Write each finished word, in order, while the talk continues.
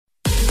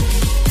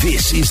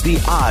This is The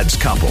Odds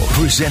Couple,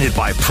 presented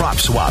by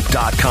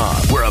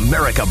PropSwap.com, where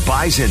America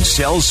buys and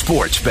sells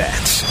sports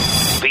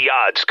bets. The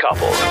Odds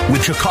Couple,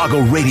 with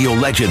Chicago radio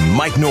legend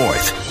Mike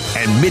North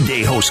and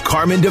midday host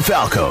Carmen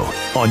DeFalco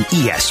on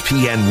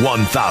ESPN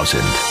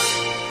 1000.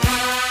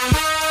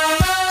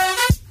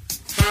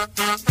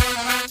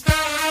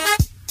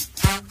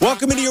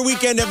 Welcome into your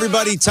weekend,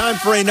 everybody. Time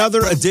for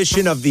another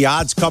edition of The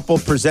Odds Couple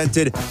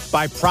presented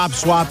by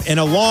PropSwap. And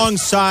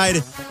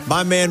alongside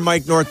my man,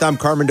 Mike North, I'm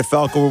Carmen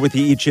DeFalco. We're with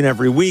you each and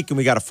every week, and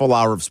we got a full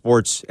hour of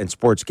sports and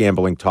sports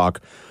gambling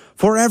talk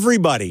for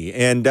everybody.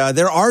 And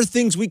there are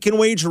things we can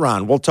wager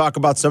on. We'll talk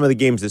about some of the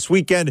games this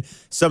weekend,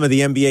 some of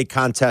the NBA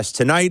contests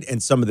tonight,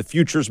 and some of the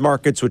futures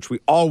markets, which we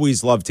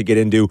always love to get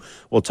into.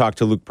 We'll talk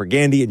to Luke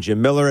Pergandy and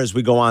Jim Miller as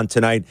we go on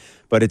tonight.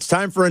 But it's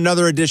time for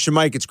another edition,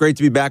 Mike. It's great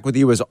to be back with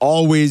you, as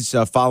always,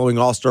 following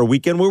All-Star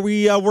Weekend, where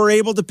we were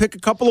able to pick a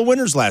couple of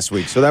winners last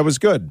week, so that was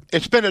good.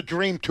 It's been a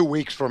dream 2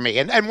 weeks for me.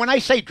 And when I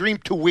say dream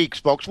 2 weeks,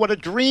 folks, what a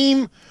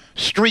dream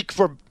streak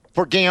for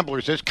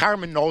gamblers is,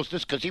 Carmen knows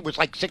this because he was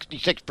like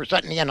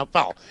 66% in the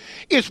NFL,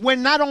 is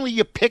when not only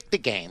you pick the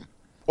game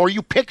or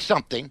you pick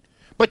something,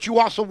 but you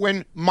also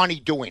win money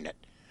doing it.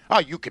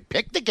 You could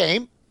pick the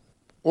game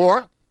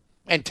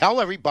and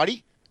tell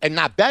everybody and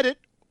not bet it,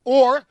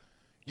 or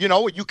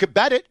you could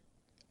bet it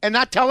and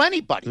not tell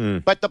anybody.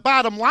 But the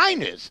bottom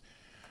line is,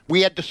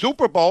 we had the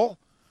Super Bowl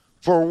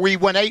we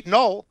went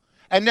 8-0,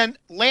 and then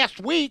last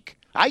week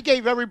I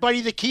gave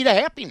everybody the key to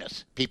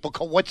happiness. People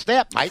go, what's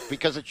that, Mike?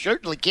 Because it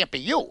certainly can't be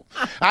you.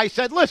 I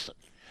said, listen.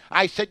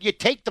 I said, you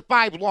take the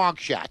 5 long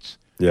shots.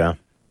 Yeah.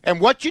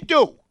 And what you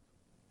do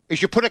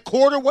is you put a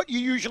quarter what you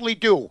usually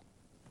do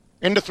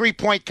in the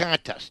 3-point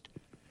contest.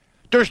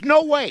 There's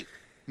no way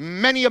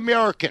many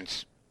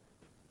Americans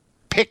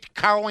picked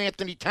Karl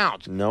Anthony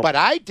Towns. Nope. But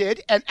I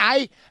did, and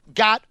I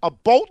got a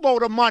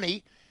boatload of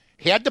money,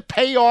 had to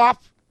pay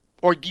off,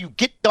 or you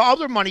get the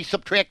other money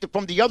subtracted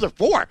from the other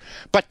 4.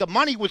 But the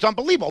money was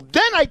unbelievable.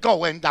 Then I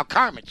go in. Now,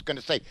 Carmen's going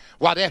to say,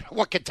 well,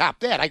 what can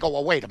top that? I go,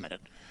 well, wait a minute.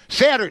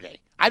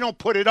 Saturday, I don't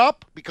put it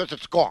up because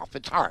it's golf.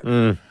 It's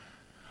hard.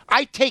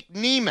 I take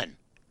Neiman.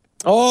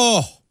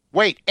 Oh.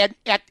 Wait, and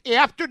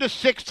after the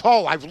 6th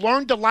hole, I've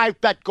learned to live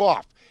bet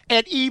golf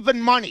at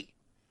even money.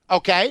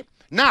 Okay?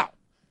 Now,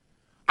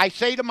 I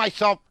say to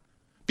myself,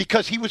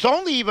 because he was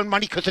only even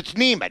money because it's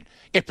Neiman.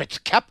 If it's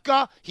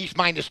Koepka, he's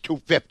minus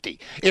 250.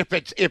 If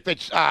it's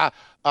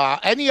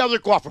any other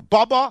golfer,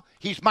 Bubba,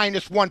 he's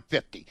minus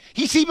 150.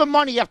 He's even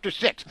money after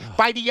 6.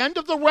 By the end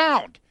of the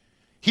round,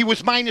 he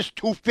was minus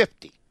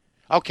 250.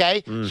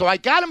 Okay? So I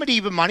got him at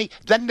even money.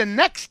 Then the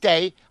next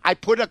day, I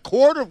put a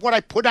quarter of what I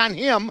put on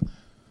him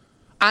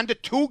on the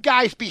 2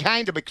 guys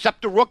behind him,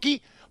 except the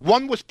rookie.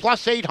 One was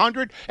plus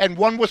 800 and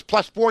one was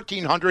plus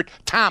 1,400.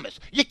 Thomas.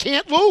 You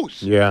can't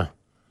lose. Yeah.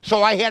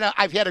 So I've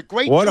had a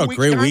great What a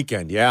great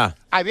weekend, yeah.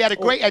 I've had a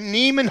great, and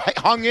Neiman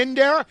hung in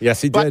there.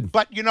 Yes, he did.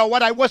 But you know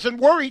what? I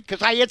wasn't worried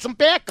because I had some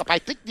backup. I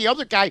think the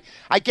other guy,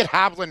 I get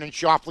Hovland and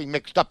Schauffele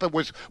mixed up. It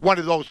was one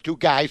of those 2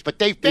 guys, but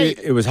they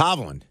faded. It was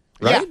Hovland,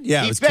 right?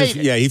 Yeah, he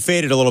faded. He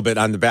faded a little bit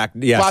on the back.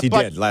 Yes, he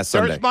did last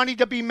Sunday. There's money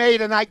to be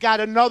made, and I got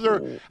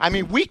another. I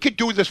mean, we could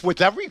do this with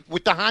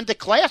the Honda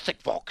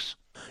Classic, folks.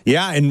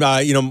 Yeah,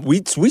 and,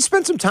 we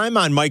spent some time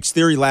on Mike's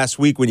theory last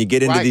week when you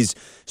get into these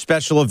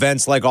special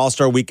events like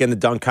All-Star Weekend, the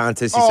dunk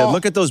contest. He said,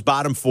 look at those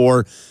bottom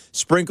 4,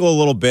 sprinkle a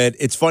little bit.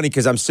 It's funny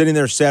because I'm sitting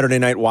there Saturday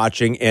night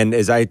watching, and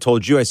as I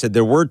told you, I said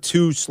there were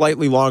 2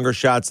 slightly longer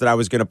shots that I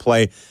was going to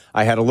play.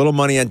 I had a little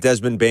money on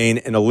Desmond Bain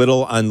and a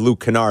little on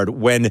Luke Kennard.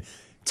 When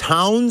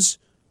Towns,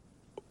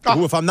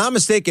 who, if I'm not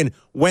mistaken,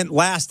 went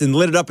last and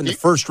lit it up in the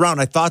first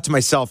round, I thought to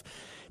myself,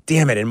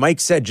 damn it. And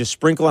Mike said, just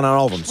sprinkle it on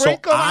all of them.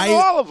 Sprinkle on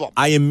all of them.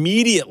 I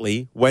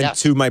immediately went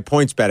to my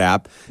PointsBet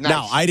app. Nice.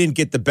 Now, I didn't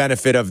get the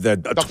benefit of the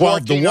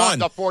 12 to 1.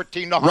 The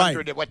 14 to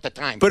 100 at the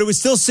time. But it was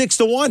still 6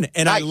 to 1.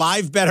 And I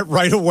live bet it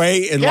right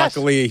away. And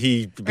luckily,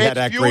 he had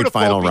that great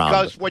final round.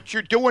 Because what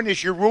you're doing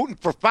is you're rooting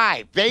for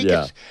 5. Vegas.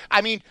 Yeah.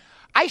 I mean,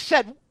 I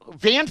said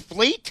Van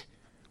Fleet.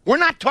 We're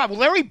not talking.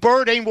 Larry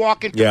Bird ain't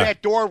walking through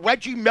that door.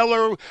 Reggie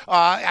Miller,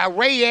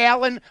 Ray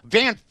Allen,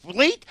 Van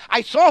Fleet.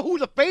 I saw who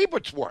the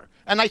favorites were.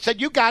 And I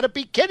said, you got to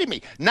be kidding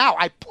me. Now,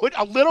 I put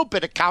a little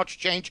bit of couch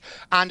change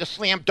on the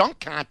slam dunk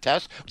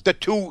contest, the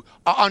 2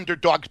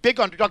 underdogs, big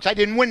underdogs. I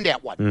didn't win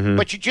that one.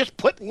 But you just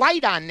put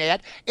light on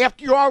that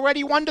after you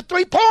already won the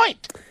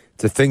 3-point.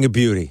 It's a thing of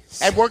beauty.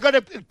 And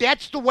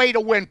that's the way to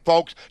win,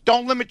 folks.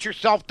 Don't limit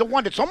yourself to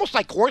 1. It's almost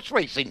like horse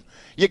racing.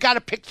 You got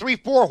to pick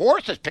 3-4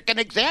 horses. Pick an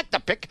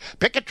exacta. Pick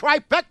a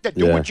trifecta.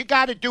 Do what you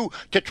got to do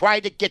to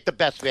try to get the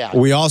best value.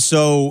 We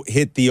also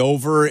hit the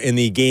over in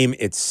the game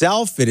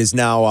itself. It is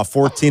now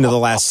 14 of the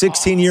last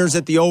 16 years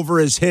that the over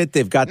is hit.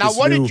 They've got now,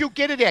 what did you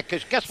get it at?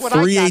 Because guess what?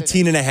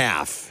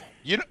 318.5.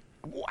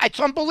 It's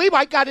unbelievable.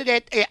 I got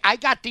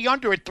the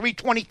under at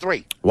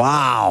 323.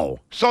 Wow.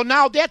 So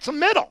now that's a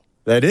middle.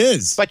 That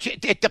is. But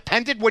it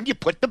depended when you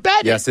put the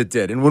bet in. Yes, it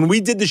did. And when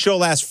we did the show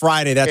last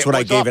Friday, that's what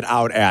I gave it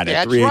out at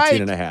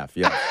 318.5.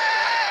 Yeah.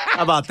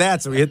 How about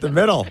that? So we hit the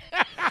middle.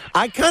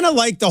 I kind of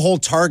like the whole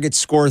target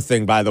score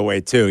thing, by the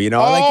way, too. You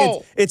know,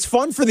 like it's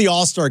fun for the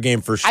All-Star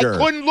game for sure. I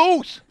couldn't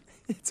lose.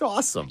 It's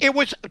awesome. It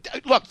was,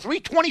 look,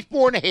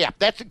 324.5.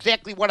 That's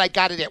exactly what I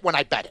got it at when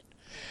I bet it.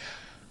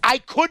 I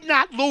could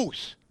not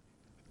lose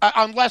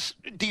unless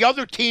the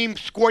other team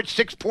scored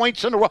 6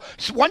 points in a row.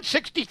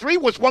 163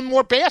 was one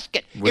more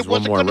basket. It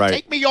wasn't going to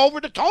take me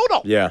over the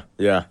total. Yeah.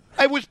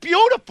 It was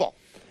beautiful.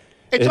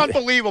 It's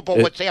unbelievable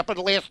what's happened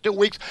the last 2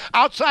 weeks.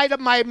 Outside of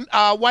my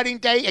wedding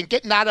day and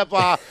getting out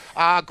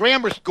of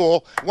grammar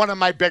school, one of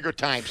my bigger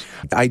times.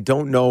 I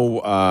don't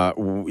know,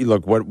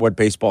 look, what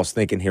baseball's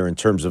thinking here in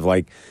terms of,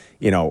 like,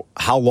 you know,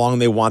 how long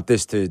they want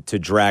this to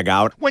drag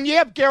out. When you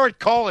have Garrett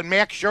Cole and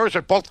Max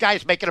Scherzer, both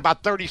guys making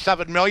about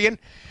 $37 million,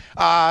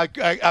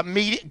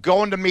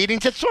 going to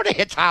meetings, it sort of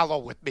hits hollow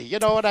with me. You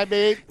know what I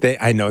mean?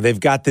 I know. They've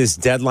got this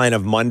deadline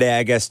of Monday,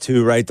 I guess,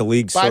 too, right? The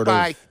league sort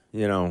of,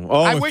 you know.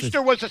 I wish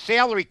there was a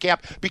salary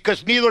cap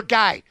because neither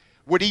guy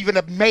would even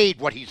have made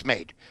what he's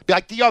made,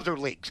 like the other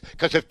leagues.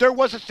 Because if there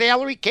was a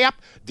salary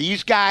cap,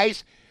 these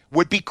guys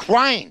would be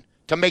crying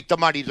to make the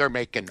money they're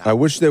making now. I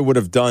wish they would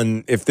have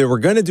done, if they were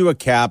going to do a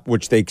cap,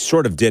 which they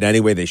sort of did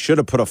anyway, they should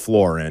have put a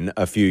floor in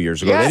a few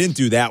years ago. Yes. They didn't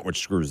do that,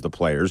 which screws the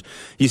players.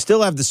 You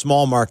still have the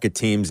small market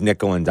teams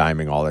nickel and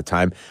diming all the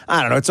time.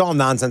 I don't know. It's all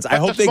nonsense. But I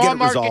hope they get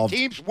it resolved. Small market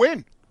teams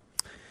win.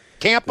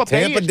 Tampa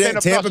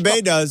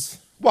Bay does.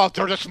 Well,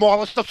 they're the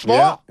smallest of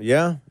small.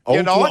 Yeah.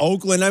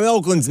 Oakland. I mean,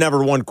 Oakland's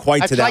never won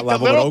quite to that level. It's like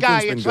the little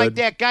guy. It's like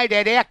that guy,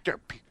 that actor,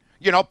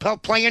 you know,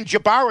 playing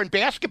Jabbar in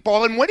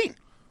basketball and winning.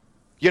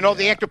 You know,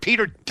 the actor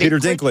Peter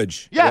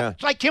Dinklage. Yeah,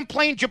 it's like him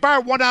playing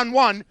Jabbar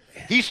one-on-one.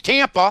 He's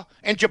Tampa,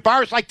 and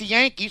Jabbar's like the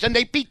Yankees, and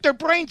they beat their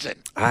brains in.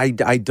 I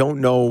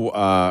don't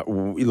know,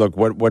 look,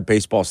 what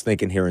baseball's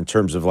thinking here in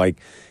terms of,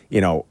 like,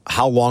 you know,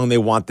 how long they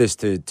want this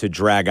to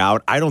drag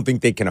out. I don't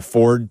think they can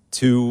afford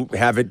to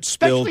have it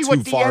spill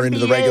too far into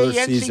the regular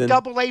season.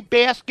 NCAA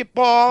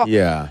basketball.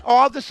 Yeah.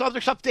 All this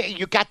other stuff.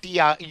 You got the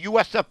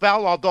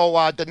USFL,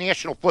 although the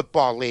National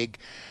Football League,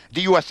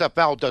 the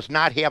USFL does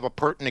not have a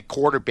pertinent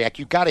quarterback.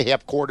 You got to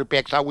have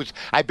quarterbacks.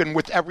 I've been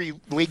with every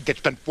league that's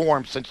been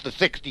formed since the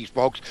 60s,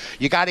 folks.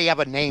 You got to have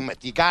a name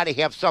it. You got to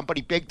have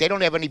somebody big. They don't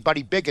have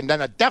anybody big. And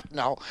then a death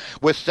knell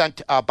was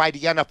sent by the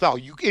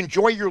NFL. You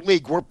enjoy your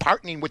league. We're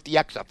partnering with the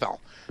XFL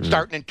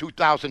starting in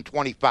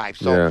 2025.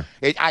 So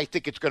I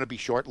think it's going to be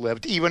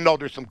short-lived, even though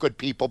there's some good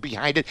people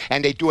behind it,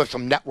 and they do have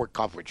some network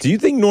coverage. Do you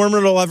think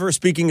Norman will ever,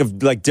 speaking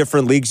of, like,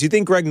 different leagues, do you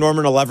think Greg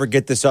Norman will ever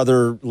get this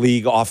other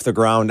league off the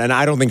ground? And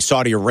I don't think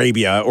Saudi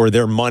Arabia or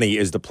their money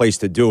is the place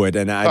to do it,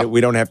 and we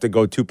don't have to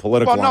go too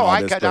political on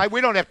all this.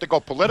 We don't have to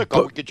go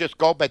political. We could just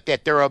go, but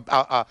that they're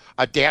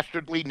a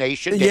dastardly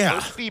nation. They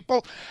hurt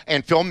people.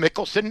 And Phil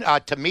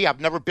Mickelson, to me, I've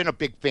never been a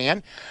big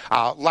fan.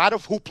 A lot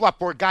of hoopla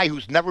for a guy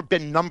who's never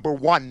been number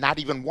one, not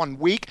even 1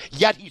 week,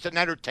 yet he's an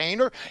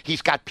entertainer.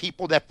 He's got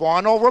people that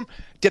fawn over him.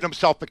 Did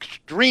himself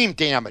extreme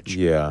damage.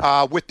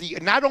 Yeah. With the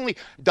not only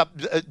the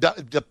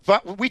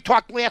we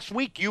talked last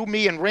week, you,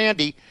 me, and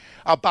Randy,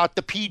 about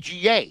the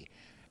PGA,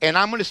 and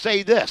I'm going to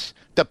say this: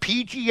 the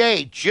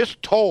PGA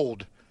just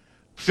told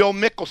Phil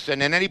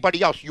Mickelson and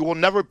anybody else, you will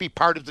never be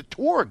part of the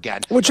tour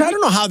again. Which I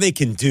don't know how they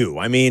can do.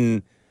 I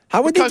mean,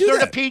 how would they do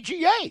that? Because they're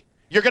the PGA.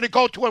 You're going to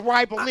go to a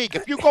rival league.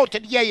 If you go to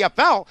the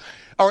AFL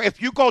or if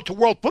you go to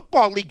World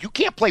Football League, you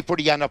can't play for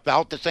the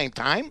NFL at the same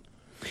time.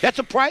 It's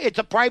a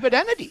private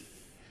entity.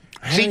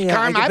 See,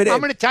 Carmen, I'm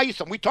going to tell you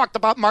something. We talked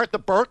about Martha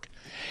Burke.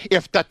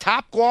 If the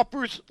top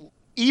golfers,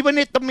 even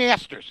at the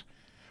Masters,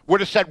 would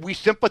have said, we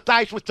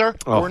sympathize with her,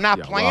 we're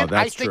not playing, well,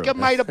 I think it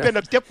might have been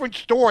a different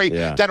story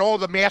than,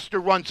 the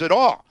Master runs it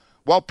all.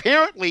 Well,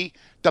 apparently,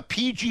 the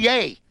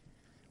PGA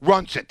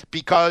runs it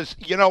because,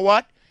 you know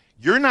what?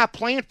 You're not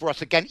playing for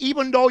us again,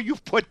 even though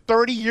you've put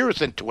 30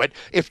 years into it,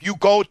 if you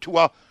go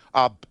to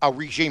a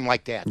regime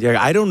like that.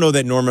 Yeah, I don't know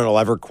that Norman will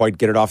ever quite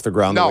get it off the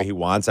ground the way he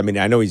wants. I mean,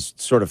 I know he's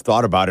sort of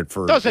thought about it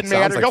for Doesn't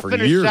matter. Like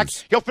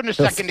He'll finish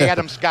second to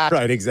Adam Scott.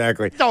 Right,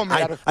 exactly. Don't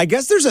matter. I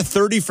guess there's a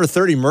 30 for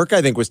 30. Merck,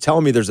 I think, was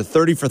telling me there's a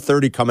 30 for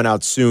 30 coming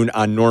out soon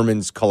on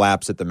Norman's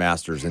collapse at the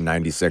Masters in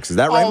 '96. Is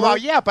that right, Merck? Well,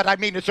 yeah, but I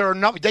mean, is there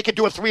enough? They could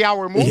do a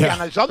 3-hour movie on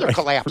his other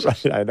collapses.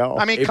 Right, I know.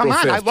 I mean, April come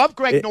on. 5th. I love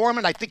Greg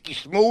Norman. I think he's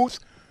smooth.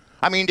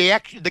 I mean,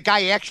 the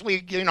guy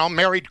actually,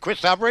 married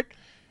Chris Everett.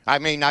 I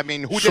mean,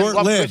 who didn't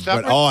love Chris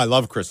Everett? But, I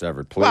love Chris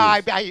Everett, please.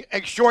 Well,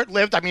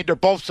 short-lived. I mean, they're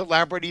both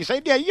celebrities.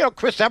 And,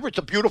 Chris Everett's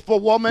a beautiful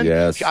woman.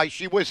 Yes.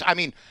 She was,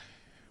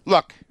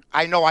 look,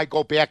 I know I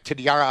go back to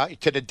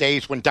the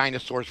days when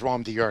dinosaurs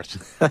roamed the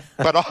earth.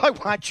 But all I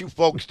want you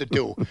folks to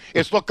do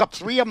is look up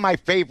 3 of my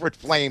favorite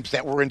flames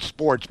that were in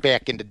sports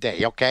back in the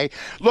day, okay?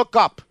 Look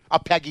up a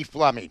Peggy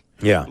Fleming.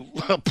 Yeah.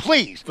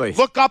 Please.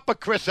 Look up a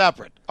Chris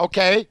Everett,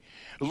 okay?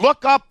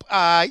 Look up,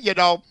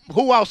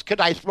 who else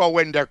could I throw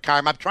in there,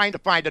 Carm? I'm trying to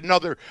find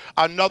another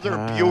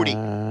beauty.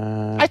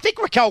 I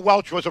think Raquel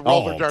Welch was a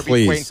roller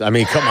derby queen. I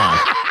mean, come on.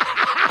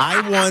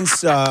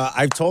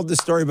 I've told this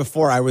story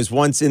before. I was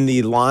once in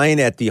the line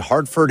at the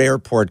Hartford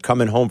airport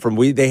coming home from,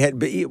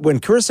 when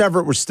Chris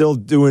Everett was still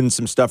doing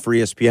some stuff for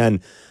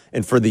ESPN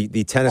and for the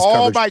tennis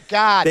coverage. Oh, my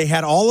God. They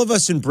had all of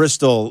us in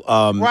Bristol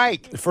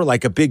for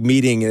like a big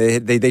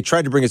meeting. They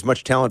tried to bring as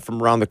much talent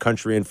from around the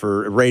country and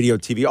for radio,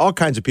 TV, all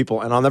kinds of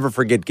people. And I'll never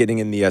forget getting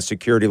in the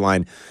security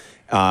line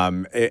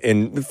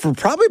and for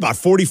probably about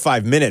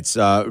 45 minutes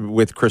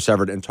with Chris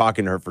Everett and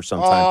talking to her for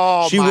some time.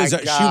 Oh, she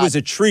was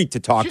a treat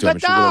to talk to her.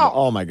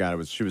 Oh, my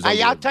God. She was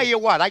I'll tell you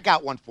what. I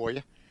got one for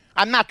you.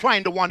 I'm not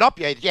trying to one-up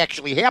you. It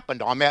actually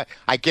happened.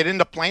 I get in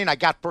the plane. I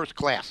got first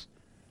class.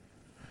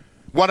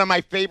 One of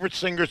my favorite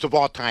singers of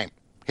all time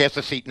has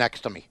a seat next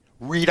to me,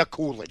 Rita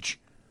Coolidge.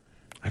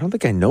 I don't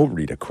think I know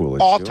Rita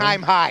Coolidge.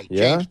 All-time high.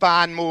 Yeah? James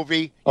Bond movie.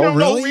 You Oh, don't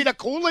know really? who Rita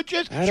Coolidge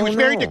is? I She was don't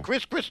married know. to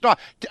Chris Christoph.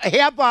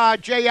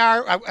 Have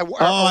J.R.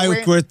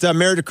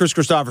 Married to Chris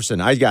Christopherson.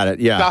 I got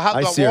it. Yeah,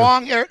 I see her.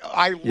 long hair.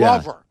 I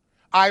love her.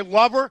 I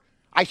love her.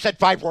 I said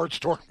 5 words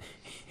to her.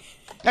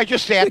 I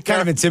just sat there.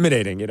 Kind of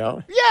intimidating, you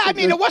know? Yeah, I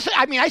mean, it wasn't.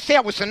 I mean, I say I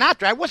was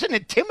Sinatra. I wasn't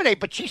intimidated,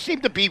 but she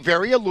seemed to be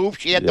very aloof.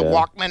 She had the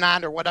Walkman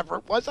on or whatever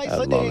it was. I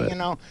said, love hey, it. you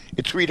know,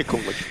 it's Rita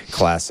Coolidge.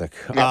 Classic.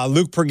 Yeah.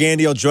 Luke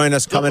Pergandy will join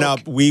us coming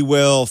up. We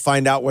will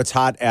find out what's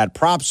hot at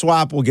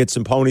PropSwap. We'll get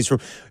some ponies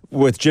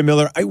with Jim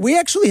Miller. We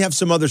actually have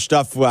some other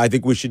stuff I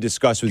think we should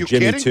discuss with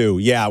Jimmy, kidding? too.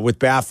 Yeah, with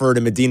Baffert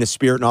and Medina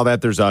Spirit and all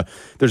that. There's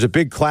a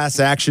big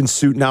class action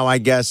suit now, I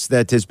guess,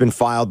 that has been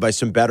filed by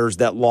some bettors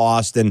that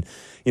lost. And,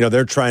 you know,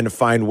 they're trying to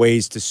find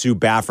ways to sue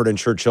Baffert and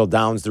Churchill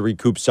Downs to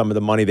recoup some of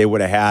the money they would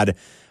have had.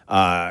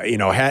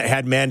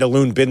 Had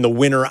Mandaloon been the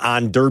winner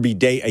on Derby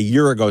Day a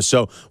year ago.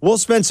 So we'll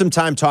spend some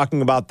time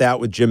talking about that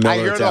with Jim Miller. I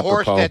hear the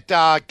horse that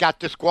got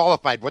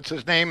disqualified. What's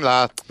his name?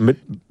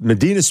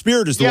 Medina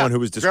Spirit is the one who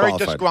was disqualified.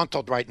 Very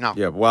disgruntled right now.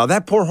 Yeah, well,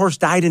 that poor horse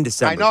died in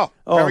December. I know.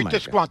 Oh, Very my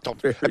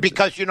disgruntled. God.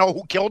 Because you know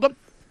who killed him?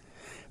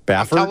 Baffert?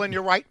 I'm telling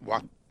you right.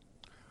 Well,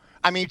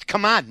 I mean,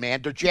 come on,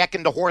 man. They're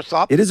jacking the horse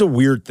up. It is a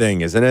weird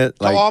thing, isn't it?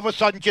 So all of a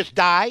sudden just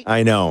die?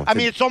 I know. I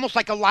mean, it's almost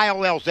like a Lyle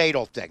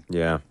Alzado thing.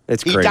 Yeah,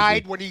 it's He crazy.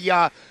 died when he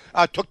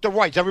took the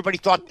roids. Everybody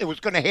thought it was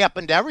going to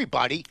happen to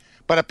everybody,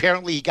 but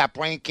apparently he got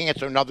brain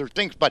cancer and other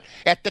things. But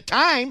at the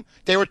time,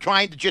 they were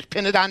trying to just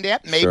pin it on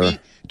that. Maybe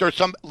there's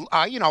some,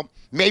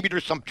 maybe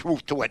there's some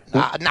truth to it.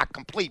 Not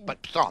complete, but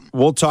some.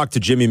 We'll talk to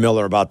Jimmy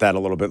Miller about that a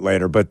little bit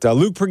later. But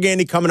Luke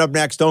Pergandy coming up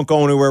next. Don't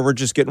go anywhere. We're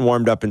just getting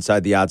warmed up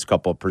inside the Odds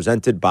Couple,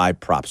 presented by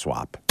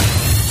PropSwap.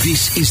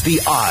 This is the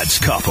Odds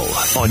Couple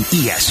on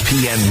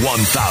ESPN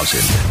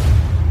 1000.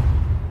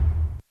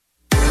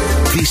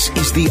 This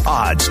is the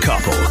Odds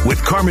Couple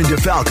with Carmen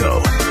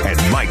DeFalco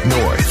and Mike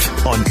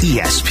North on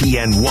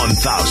ESPN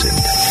 1000.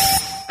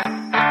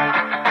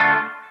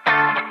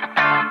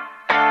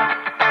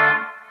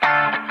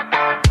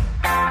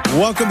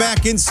 Welcome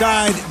back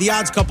inside the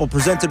Odds Couple,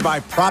 presented by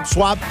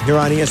PropSwap here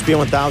on ESPN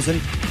 1000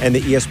 and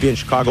the ESPN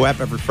Chicago app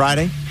every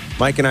Friday.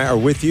 Mike and I are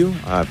with you.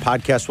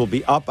 Podcast will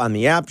be up on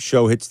the app.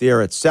 Show hits the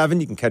air at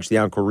 7. You can catch the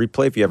encore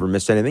replay if you ever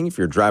miss anything. If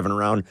you're driving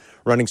around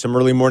running some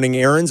early morning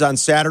errands on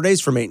Saturdays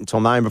from 8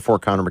 until 9 before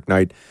Connor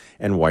McKnight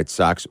and White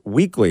Sox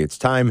Weekly. It's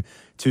time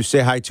to say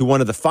hi to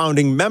one of the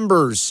founding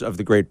members of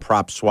the great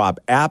PropSwap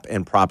app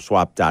and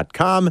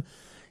PropSwap.com.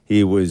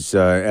 He was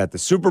at the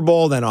Super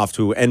Bowl, then off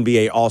to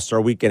NBA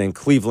All-Star Weekend in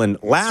Cleveland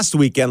last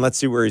weekend. Let's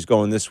see where he's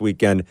going this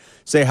weekend.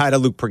 Say hi to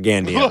Luke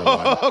Pergandy,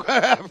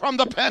 everyone. From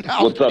the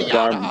penthouse. What's up,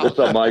 Carm? What's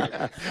up, Mike?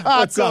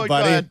 What's up,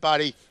 buddy? Go ahead,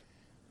 buddy.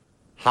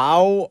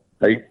 How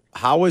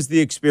was the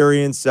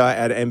experience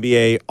at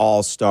NBA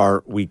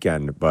All-Star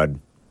Weekend,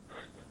 bud?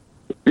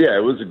 Yeah,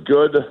 it was a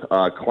good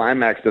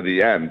climax to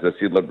the end to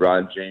see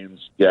LeBron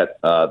James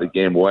get the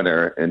game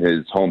winner in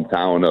his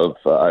hometown of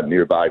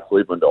nearby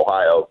Cleveland,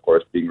 Ohio, of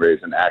course, being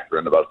raised in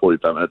Akron, about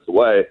 45 minutes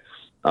away.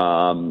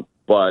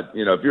 But,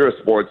 you know, if you're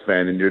a sports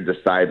fan and you're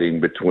deciding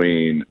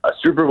between a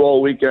Super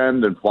Bowl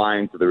weekend and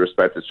flying to the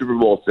respective Super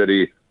Bowl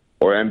city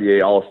or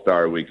NBA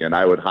All-Star Weekend,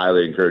 I would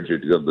highly encourage you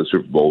to go to the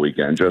Super Bowl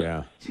weekend.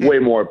 Just way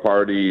more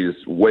parties,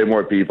 way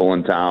more people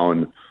in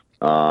town.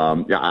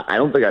 I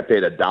don't think I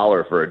paid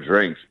 $1 for a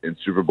drink in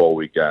Super Bowl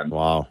weekend.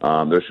 Wow.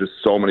 There's just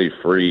so many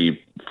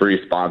free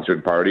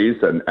sponsored parties.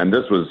 And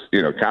this was,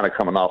 kind of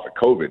coming off a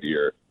COVID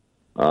year.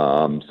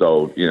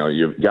 So,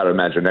 you've got to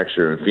imagine next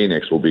year in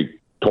Phoenix will be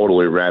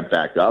totally ramped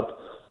back up.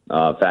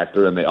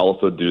 Factor in, they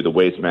also do the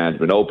Waste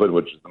Management Open,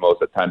 which is the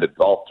most attended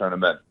golf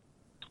tournament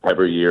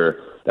every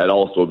year. That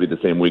also will be the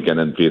same weekend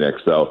in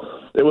Phoenix. So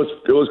it was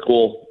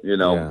cool,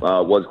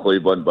 was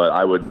Cleveland, but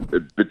I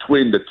would,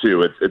 between the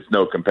two, it's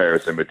no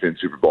comparison between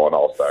Super Bowl and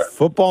All-Star.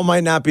 Football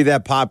might not be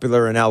that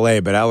popular in L.A.,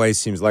 but L.A.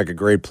 seems like a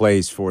great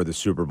place for the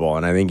Super Bowl,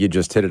 and I think you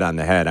just hit it on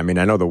the head. I mean,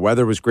 I know the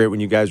weather was great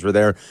when you guys were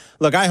there.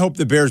 Look, I hope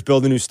the Bears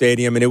build a new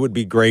stadium, and it would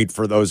be great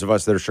for those of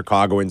us that are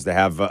Chicagoans to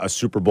have a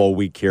Super Bowl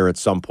week here at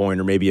some point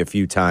or maybe a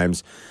few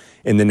times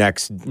in the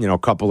next,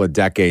 couple of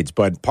decades.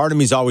 But part of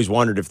me's always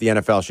wondered if the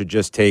NFL should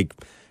just take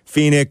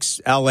Phoenix,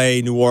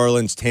 L.A., New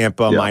Orleans,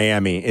 Tampa,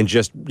 Miami, and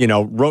just,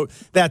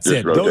 that's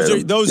just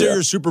it. Those are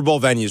your Super Bowl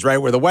venues, right,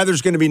 where the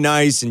weather's going to be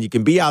nice and you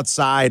can be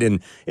outside,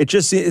 and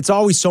it's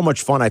always so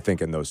much fun, I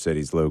think, in those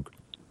cities, Luke.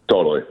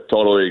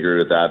 Totally agree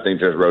with that. I think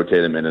just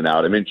rotate them in and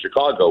out. I mean,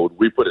 Chicago, would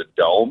we put a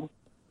dome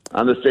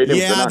on the stadium?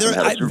 Yeah, they're not going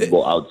to have a Super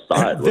Bowl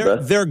outside,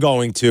 they're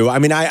going to. I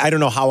mean, I don't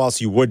know how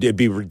else you would. It'd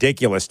be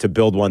ridiculous to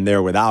build one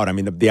there without. I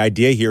mean, the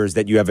idea here is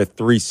that you have a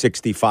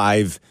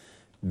 365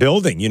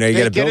 building. You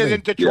get a building. They did it in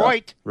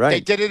Detroit. Yeah. Right. They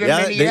did it in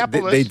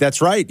Minneapolis.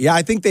 That's right. Yeah,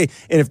 I think and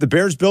if the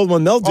Bears build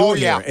one, they'll do it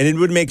here. And it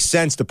would make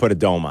sense to put a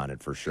dome on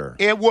it for sure.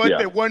 It would.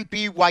 It wouldn't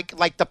be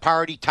like the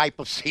party type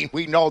of scene.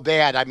 We know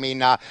that. I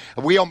mean,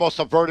 we almost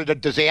averted a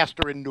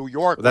disaster in New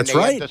York when they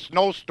had the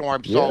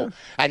snowstorm. So,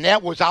 and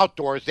that was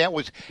outdoors. That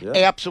was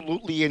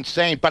absolutely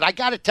insane. But I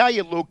got to tell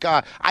you, Luke,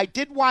 I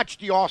did watch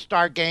the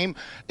All-Star game,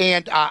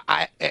 and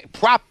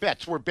prop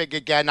bets were big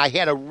again. I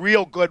had a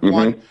real good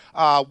one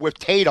with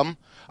Tatum.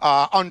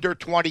 Under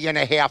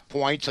 20.5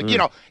 points.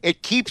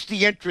 It keeps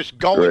the interest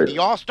going. Right. The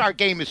All-Star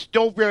game is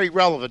still very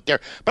relevant there.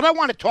 But I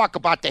want to talk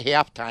about the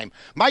halftime.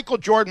 Michael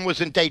Jordan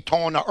was in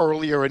Daytona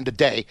earlier in the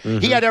day.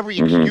 He had every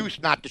excuse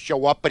not to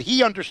show up, but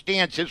he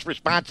understands his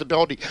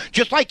responsibility,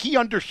 just like he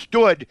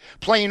understood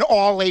playing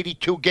all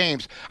 82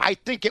 games. I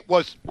think it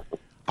was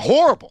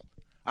horrible.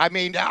 I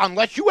mean,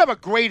 unless you have a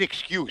great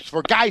excuse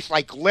for guys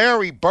like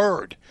Larry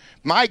Bird,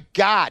 my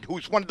God,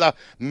 who's one of the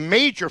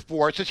major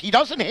forces, he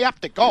doesn't have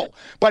to go.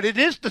 But it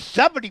is the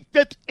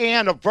 75th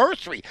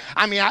anniversary.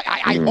 I mean,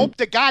 I hope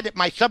to God at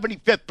my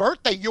 75th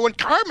birthday, you and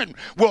Carmen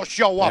will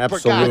show up.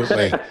 Absolutely.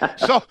 For God's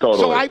sake.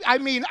 So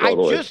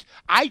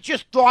I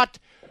just thought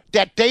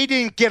that they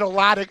didn't get a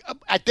lot of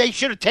they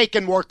should have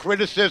taken more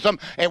criticism.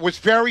 It was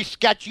very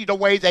sketchy the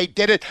way they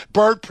did it.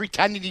 Bird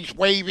pretending he's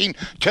waving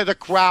to the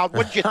crowd.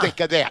 What did you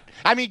think of that?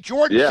 I mean,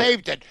 Jordan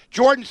saved it.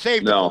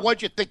 It, but what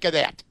did you think of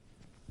that?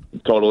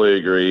 Totally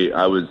agree.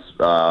 I was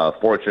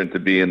fortunate to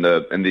be in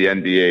the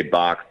NBA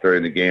box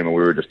during the game, and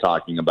we were just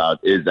talking about,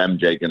 is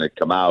MJ going to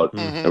come out?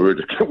 And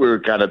we were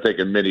kind of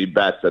taking mini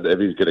bets that if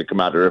he's going to come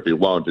out or if he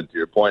won't. And to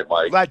your point,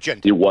 Mike,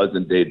 legend. He was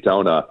in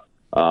Daytona.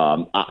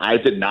 I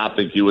did not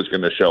think he was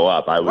going to show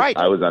up. I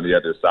was on the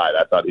other side.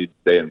 I thought he'd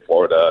stay in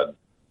Florida.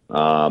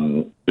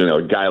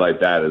 A guy like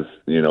that is,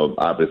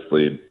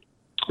 obviously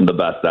the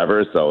best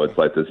ever. So it's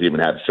like, does he even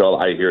have to show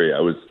up? I hear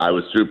you. I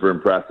was super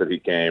impressed that he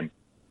came.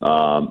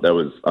 That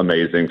was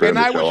amazing for him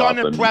to show up. And I was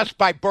unimpressed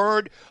by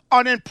Bird,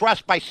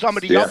 unimpressed by some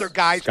of the other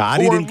guys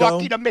Scotty who were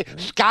lucky to make.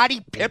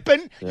 Scottie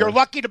Pippen, you're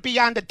lucky to be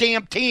on the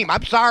damn team.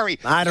 I'm sorry.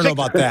 I don't know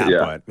about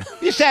that,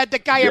 but you said the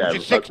guy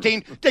averages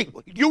 16.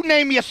 You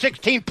name me a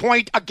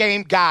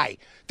 16-point-a-game guy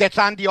that's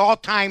on the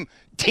all-time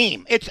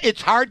team.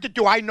 It's hard to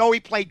do. I know he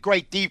played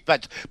great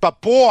defense,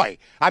 but boy,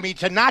 I mean,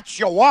 to not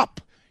show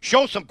up.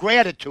 Show some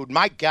gratitude,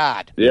 my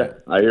God. Yeah,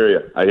 I hear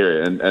you.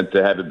 And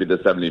to have it be the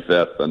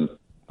 75th and.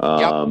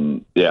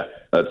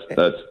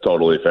 That's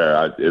totally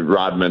fair.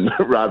 Rodman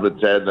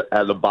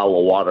had a bottle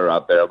of water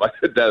out there. Like,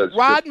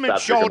 Rodman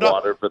showed up.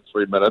 Water for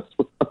 3 minutes.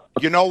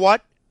 You know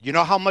what? You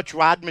know how much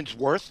Rodman's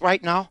worth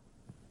right now?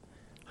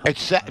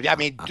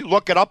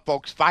 Look it up,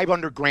 folks.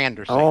 $500,000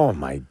 or something. Oh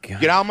my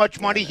God! You know how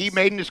much money he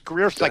made in his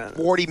career? It's like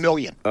 $40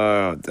 million.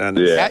 Oh,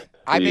 Dennis.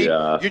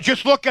 You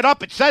just look it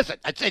up. It says it.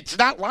 It's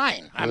not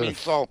lying. I mean,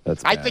 so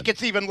I think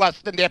it's even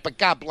less than that. But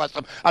God bless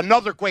him.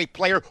 Another great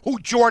player who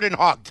Jordan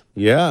hugged.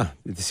 Yeah,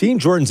 seeing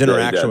Jordan's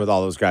interaction with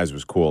all those guys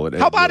was cool.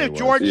 How about if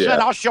Jordan said,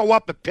 "I'll show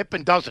up," if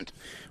Pippen doesn't?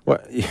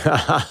 What?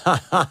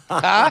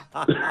 Huh?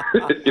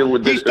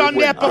 He's done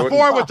that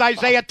before with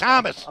Isaiah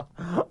Thomas.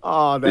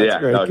 Oh, that's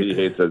great. No, he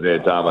hates Isaiah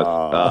Thomas.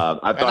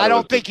 I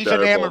don't think he's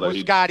enamored with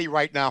Scotty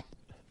right now.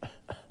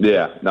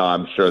 Yeah, no,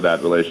 I'm sure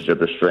that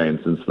relationship is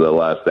strained since the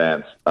last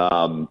dance.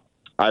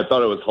 I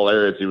thought it was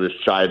hilarious. He was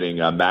chiding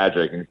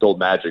Magic and told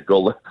Magic,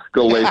 go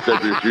lace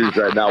up your shoes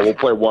right now. We'll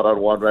play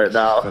one-on-one right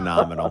now.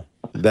 Phenomenal.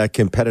 That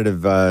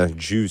competitive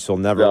juice will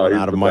never run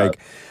out of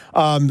Mike.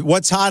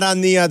 What's hot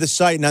on the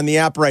site and on the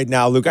app right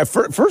now, Luke?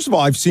 First of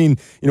all, I've seen,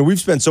 we've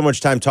spent so much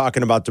time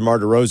talking about DeMar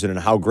DeRozan and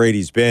how great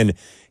he's been.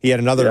 He had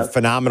another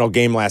phenomenal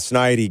game last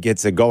night. He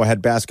gets a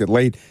go-ahead basket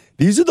late.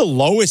 These are the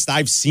lowest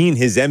I've seen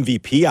his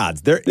MVP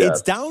odds.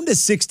 It's down to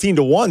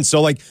 16-1.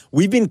 So,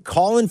 we've been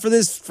calling for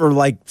this for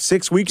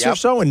 6 weeks or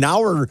so, and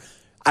now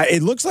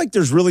it looks like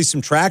there's really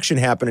some traction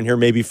happening here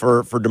maybe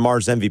for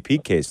DeMar's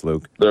MVP case,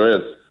 Luke. There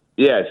is.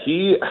 Yeah,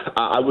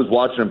 I was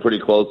watching him pretty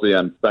closely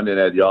on Sunday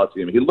Night Y'all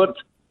Team.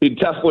 He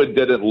definitely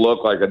didn't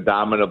look like a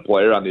dominant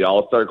player on the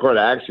All-Star court.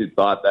 I actually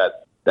thought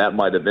that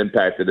might have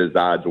impacted his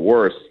odds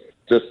worse.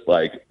 Just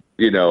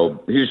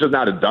he's just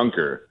not a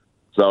dunker.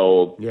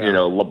 So,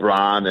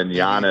 LeBron and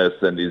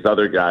Giannis and these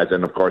other guys,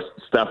 and of course,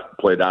 Steph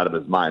played out of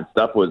his mind.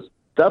 Steph,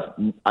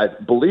 I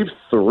believe,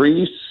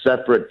 3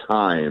 separate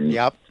times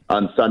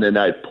on Sunday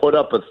night, put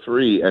up a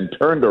 3 and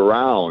turned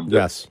around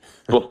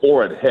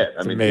before it hit.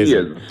 I mean,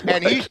 amazing.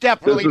 He's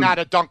definitely not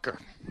a dunker.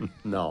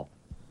 No.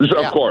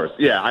 Of course,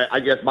 I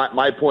guess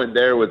my point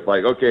there was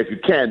okay, if you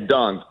can't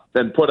dunk,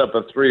 then put up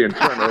a 3 and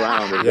turn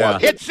around.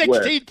 And hit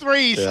 16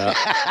 threes.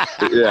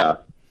 Yeah.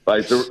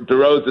 Like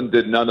DeRozan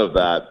did none of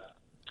that.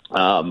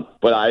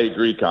 But I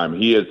agree, Carmen.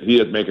 He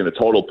is making a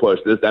total push.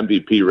 This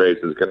MVP race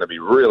is going to be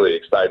really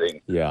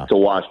exciting to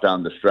watch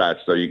down the stretch.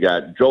 So you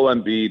got Joel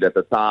Embiid at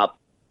the top.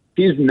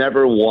 He's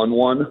never won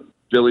one.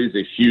 Philly's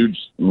a huge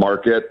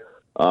market.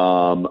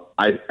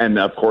 And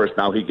of course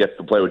now he gets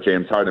to play with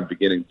James Harden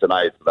beginning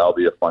tonight. So that'll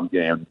be a fun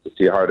game to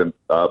see Harden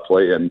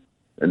play in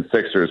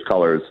Sixers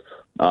colors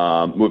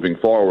moving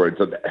forward.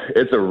 So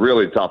it's a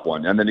really tough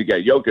one. And then you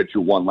got Jokic,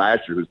 who won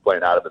last year, who's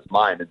playing out of his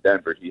mind in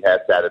Denver. He has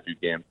had a few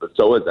games, but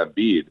so is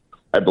Embiid.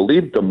 I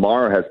believe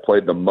DeMar has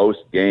played the most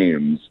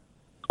games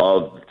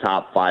of the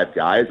top 5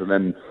 guys. And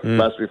then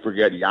lest we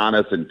forget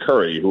Giannis and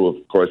Curry, who,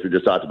 of course, we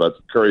just talked about.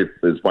 Curry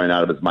is playing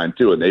out of his mind,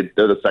 too. And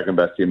they're the second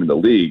best team in the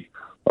league,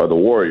 are the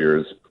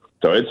Warriors.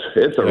 So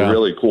it's a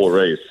really cool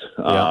race.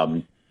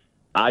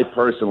 I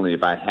personally,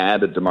 if I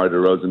had a DeMar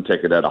DeRozan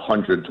ticket at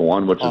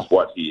 100-1, which is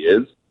what he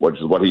is, which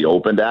is what he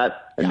opened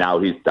at, and now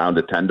he's down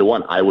to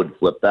 10-1, I would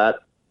flip that.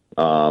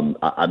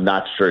 I'm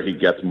not sure he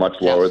gets much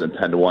lower than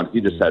 10-1.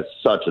 He just has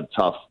such a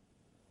tough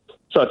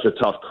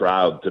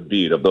crowd to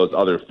beat of those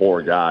other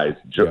 4 guys.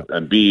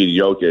 Embiid,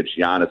 Jokic,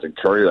 Giannis, and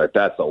Curry. Like,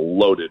 that's a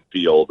loaded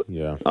field.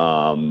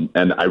 And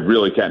I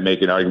really can't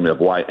make an argument of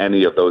why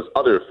any of those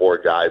other 4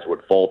 guys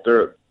would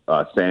falter,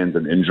 sans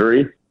an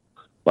injury.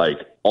 Like,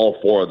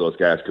 all 4 of those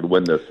guys could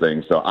win this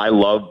thing. So I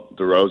love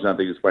DeRozan. I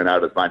think he's playing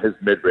out of his mind. His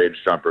mid-range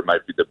jumper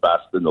might be the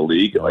best in the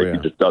league. He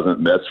just doesn't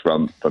miss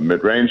from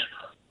mid-range.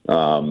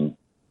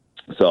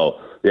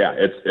 So, yeah,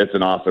 it's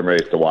an awesome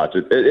race to watch.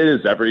 It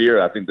is every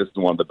year. I think this is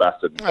one of the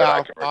best that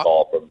I can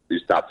recall from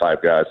these top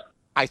 5 guys.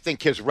 I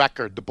think his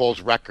record, the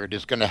Bulls' record,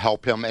 is going to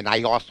help him, and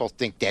I also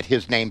think that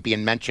his name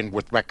being mentioned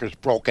with records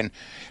broken,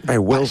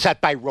 set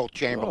by Wilt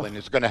Chamberlain,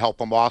 is going to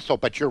help him also.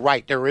 But you're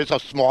right, there is a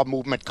small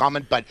movement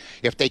coming, but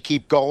if they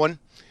keep going,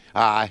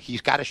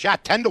 he's got a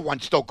shot.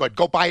 10-1 still good.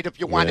 Go buy it if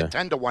you want it.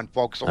 10-1,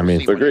 folks. So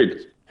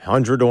agreed.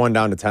 100-1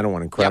 down to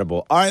 10-1. Incredible.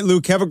 Yep. All right,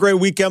 Luke, have a great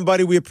weekend,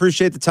 buddy. We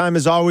appreciate the time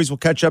as always. We'll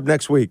catch up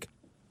next week.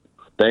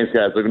 Thanks,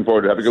 guys. Looking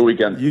forward to it. Have a good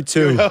weekend. You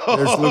too.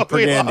 There's Luke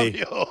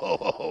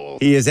Pergandy.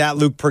 He is at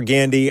Luke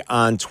Pergandy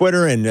on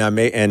Twitter and on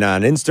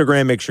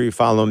Instagram. Make sure you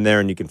follow him there,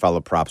 and you can follow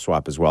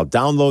PropSwap as well.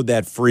 Download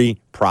that free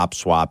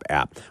PropSwap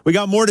app. We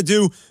got more to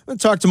do. I'm going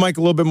to talk to Mike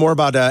a little bit more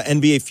about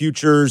NBA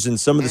futures and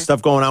some of the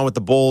stuff going on with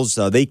the Bulls.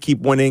 They keep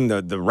winning.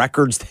 The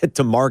records that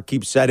DeMar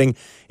keeps setting.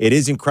 It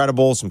is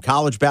incredible. Some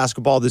college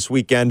basketball this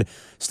weekend.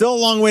 Still a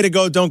long way to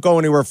go. Don't go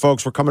anywhere,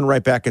 folks. We're coming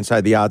right back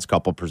inside the Odds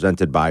Couple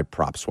presented by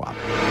PropSwap.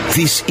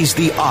 This is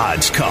the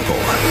Odds Couple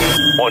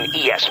on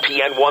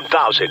ESPN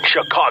 1000,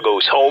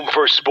 Chicago's home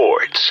for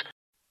sports.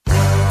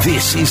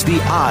 This is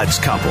the Odds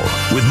Couple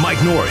with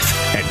Mike North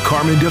and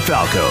Carmen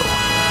DeFalco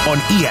on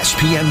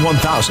ESPN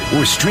 1000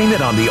 or stream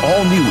it on the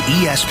all-new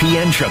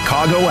ESPN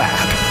Chicago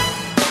app.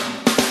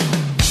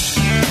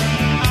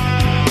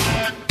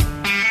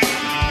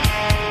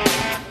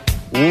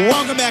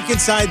 Welcome back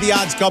inside the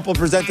Odds Couple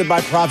presented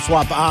by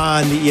PropSwap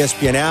on the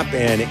ESPN app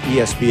and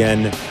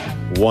ESPN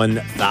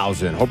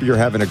 1000. Hope you're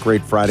having a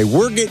great Friday.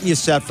 We're getting you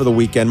set for the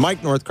weekend.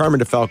 Mike North, Carmen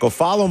DeFalco.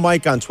 Follow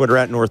Mike on Twitter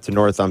at North to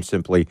North. I'm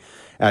simply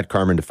at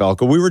Carmen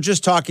DeFalco. We were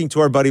just talking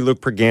to our buddy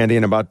Luke Pergandy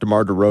and about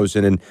DeMar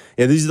DeRozan, and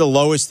these are the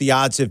lowest the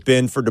odds have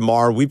been for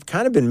DeMar. We've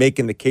kind of been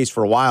making the case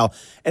for a while,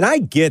 and I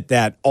get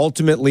that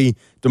ultimately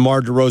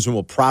DeMar DeRozan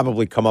will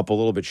probably come up a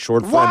little bit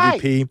short for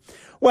MVP.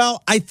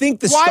 Well, I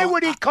think Why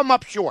would he come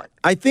up short?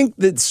 I think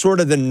that sort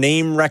of the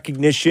name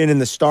recognition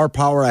and the star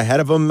power ahead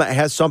of him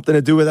has something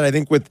to do with it. I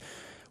think with Curry,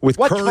 with Giannis.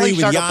 What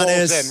place are the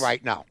Bulls in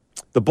right now?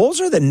 The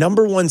Bulls are the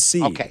number 1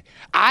 seed. Okay.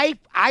 I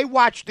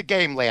watched the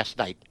game last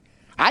night.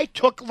 I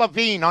took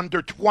Levine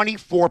under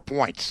 24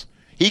 points.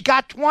 He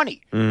got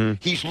 20. Mm-hmm.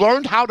 He's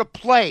learned how to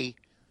play.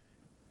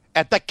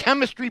 And the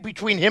chemistry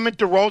between him and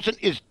DeRozan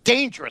is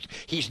dangerous.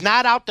 He's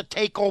not out to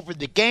take over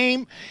the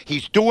game. He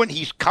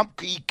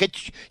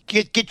gets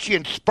you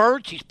in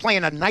spurts. He's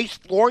playing a nice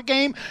floor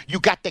game. You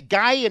got the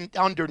guy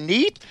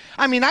underneath.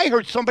 I mean, I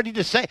heard somebody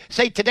say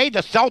today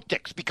the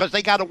Celtics, because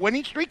they got a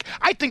winning streak.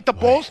 I think the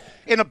Bulls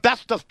in a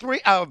best of 3,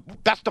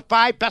 best of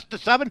 5, best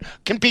of 7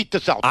 can beat the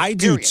Celtics. I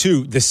do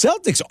too. The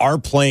Celtics are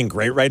playing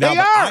great right now. They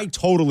are. I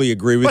totally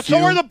agree with you.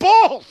 But so are the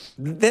Bulls.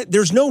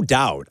 There's no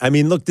doubt. I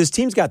mean, look, this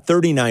team's got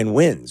 39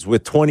 wins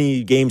with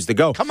 20 games to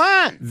go. Come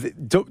on.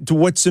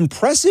 What's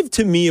impressive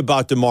to me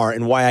about DeMar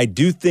and why I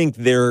do think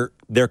there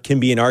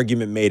can be an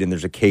argument made and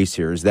there's a case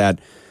here is that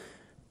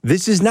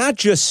this is not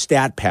just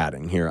stat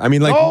padding here. I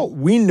mean,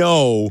 we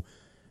know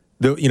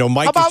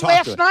Mike. How about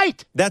last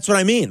night? That's what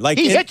I mean. Like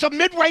he hits a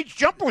mid-range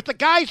jumper with the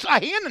guy's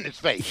hand in his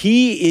face.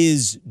 He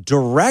is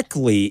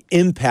directly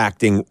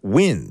impacting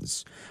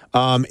wins.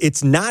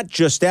 It's not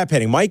just stat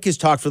padding. Mike has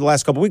talked for the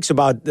last couple of weeks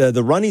about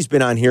the run he's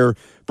been on here,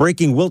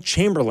 breaking Wilt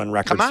Chamberlain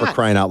records for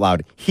crying out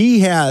loud.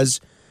 He has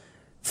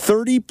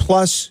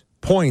 30-plus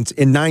points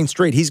in 9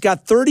 straight. He's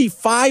got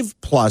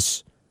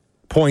 35-plus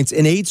points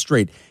in 8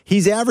 straight.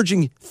 He's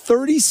averaging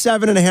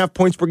 37.5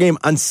 points per game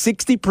on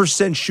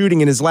 60% shooting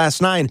in his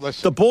last 9.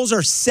 Listen. The Bulls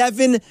are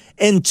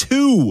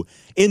 7-2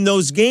 in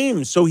those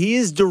games. So he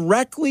is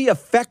directly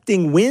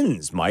affecting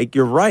wins, Mike.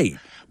 You're right.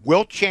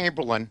 Wilt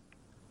Chamberlain,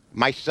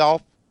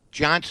 myself,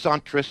 John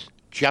Suntress,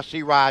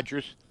 Jesse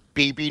Rogers,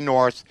 B.B.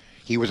 North.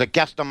 He was a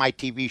guest on my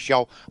TV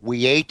show.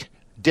 We ate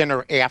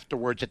dinner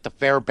afterwards at the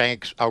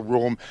Fairbanks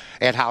room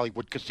at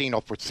Hollywood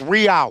Casino for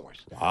 3 hours.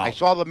 Wow. I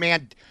saw the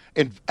man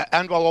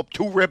envelope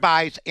 2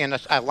 ribeyes and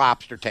a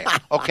lobster tail,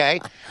 okay?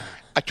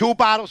 2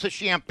 bottles of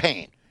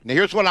champagne. Now,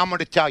 here's what I'm going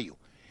to tell you.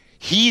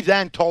 He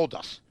then told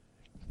us,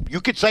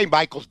 you could say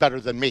Michael's better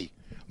than me.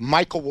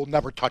 Michael will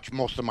never touch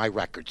most of my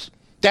records.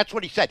 That's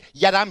what he said.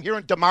 Yet I'm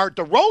hearing DeMar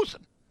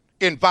DeRozan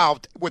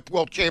involved with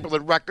Wilt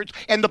Chamberlain records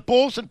and the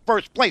Bulls in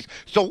first place.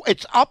 So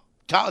it's up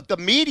to the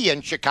media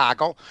in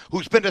Chicago,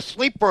 who's been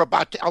asleep for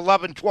about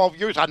 11, 12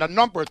 years on a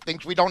number of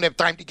things we don't have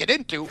time to get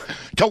into,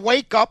 to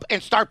wake up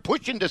and start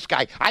pushing this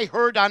guy. I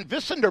heard on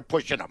Visser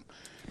pushing him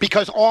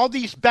because all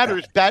these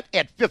bettors bet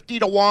at 50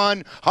 to 1,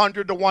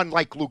 100 to 1,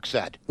 like Luke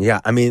said. Yeah,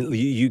 I mean,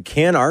 you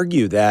can't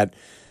argue that.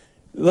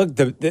 Look,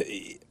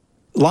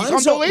 Lonzo,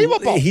 he's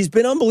unbelievable. He's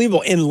been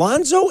unbelievable. And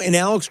Lonzo and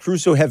Alex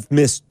Caruso have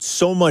missed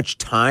so much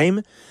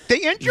time.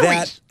 The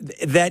injuries.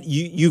 That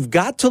you've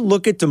got to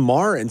look at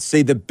DeMar and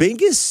say the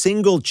biggest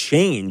single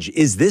change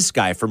is this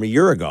guy from a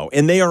year ago.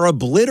 And they are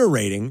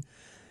obliterating,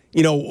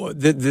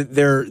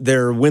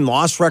 their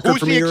win-loss record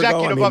from a year ago. Who's the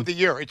executive of the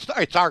year?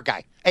 It's our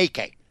guy,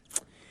 AK.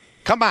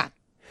 Come on.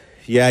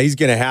 Yeah, he's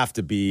going to have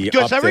to be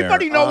Does up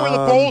everybody there. know where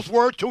the Bulls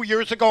were 2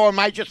 years ago, or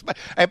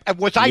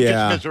was I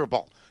just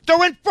miserable?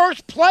 They're in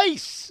first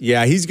place.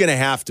 Yeah, he's going to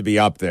have to be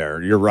up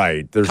there. You're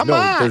right.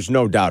 There's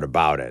no doubt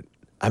about it.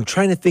 I'm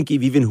trying to think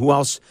of even who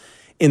else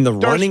in the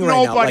running right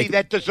now. There's nobody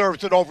that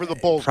deserves it over the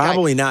Bulls.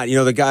 Probably not.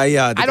 The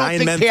guy. I don't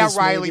think Memphis, Pat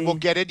Riley maybe will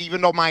get it, even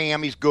though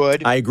Miami's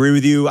good. I agree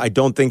with you. I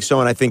don't think so,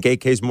 and I think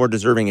AK's more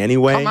deserving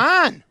anyway. Come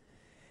on.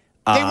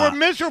 They were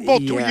miserable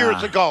 2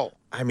 years ago.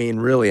 I mean,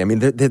 really. I mean,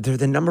 they're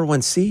the number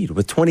 1 seed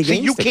with 20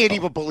 games. You can't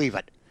even believe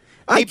it.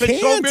 I They've been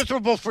so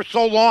miserable for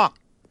so long.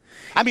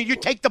 I mean, you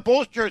take the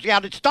Bulls jersey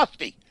out, it's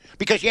dusty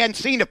because you hadn't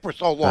seen it for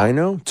so long. I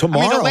know.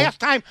 Tomorrow. I mean,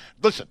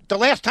 the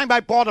last time I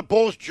bought a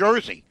Bulls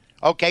jersey,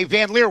 okay,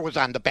 Van Leer was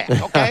on the back,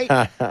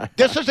 okay?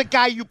 This is a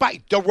guy you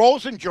buy.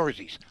 DeRozan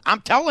jerseys. I'm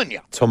telling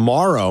you.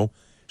 Tomorrow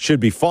should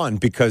be fun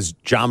because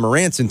John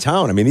Morant's in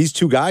town. I mean, these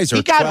two guys are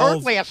He got 12.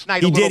 hurt last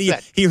night a little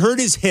bit. He hurt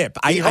his hip.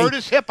 He hurt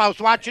his hip. I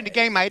was watching the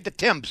game. I had the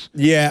Timbs.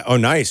 Yeah. Oh,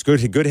 nice. Good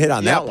hit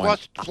on that one.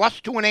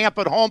 Plus 2.5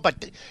 at home,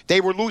 but they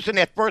were losing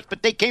at first,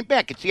 but they came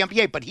back. It's the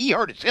NBA, but he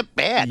hurt his hip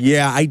bad.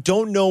 Yeah, I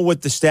don't know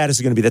what the status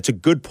is going to be. That's a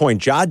good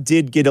point. Ja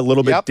did get a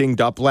little bit dinged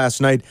up last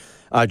night.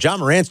 John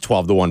Morant's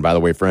 12-1, by the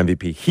way, for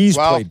MVP. He's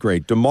played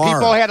great. DeMar.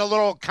 People had a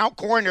little count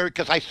corner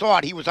because I saw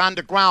it. He was on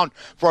the ground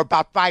for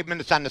about 5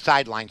 minutes on the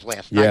sidelines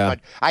last night. But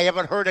I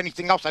haven't heard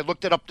anything else. I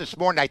looked it up this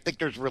morning. I think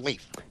there's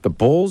relief. The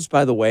Bulls,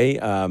 by the way,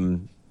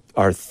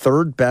 are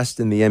third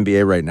best in the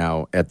NBA right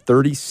now at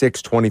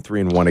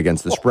 36-23-1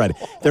 against the spread.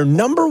 They're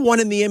number 1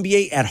 in the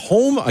NBA at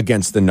home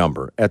against the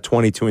number at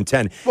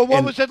 22-10. Well,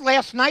 what was it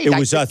last night? It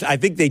was. I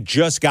think they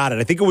just got it.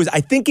 I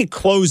think it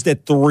closed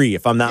at 3,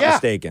 if I'm not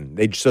mistaken.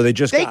 They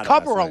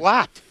cover a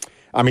lot.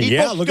 I mean,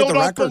 People look at the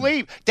record. Don't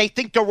believe. They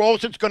think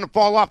DeRozan's going to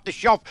fall off the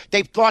shelf.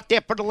 They've thought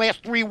that for the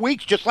last 3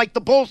 weeks, just like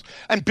the Bulls.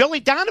 And Billy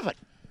Donovan,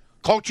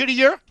 Coach of the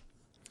Year.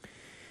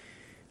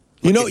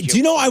 Do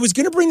you know, I was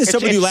going to bring this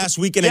up with you last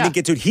week, and I didn't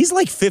get to it. He's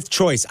like 5th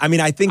choice. I mean,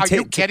 I think. Are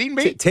you kidding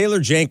me?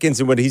 Taylor Jenkins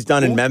and what he's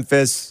done in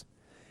Memphis.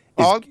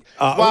 You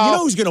know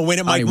who's going to win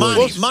it, Mike?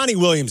 Monty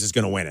Williams is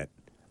going to win it.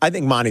 I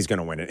think Monty's going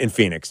to win it in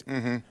Phoenix.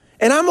 Mm-hmm.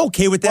 And I'm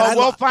okay with that.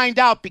 Well, we'll find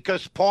out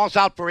because Paul's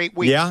out for 8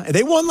 weeks. Yeah,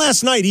 they won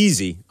last night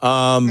easy.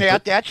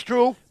 That's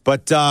true.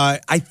 But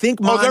I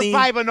think Monty.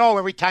 They're 5-0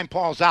 every time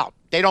Paul's out.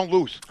 They don't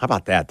lose. How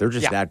about that? They're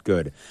just that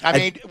good. I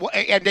mean,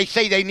 and they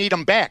say they need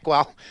him back.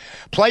 Well,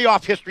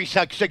 playoff history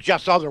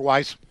suggests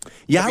otherwise.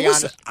 Yeah,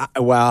 last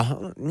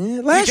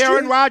he's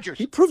Aaron Rodgers.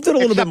 He proved it a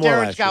little bit more.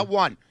 Aaron's got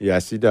one.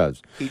 Yes, he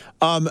does.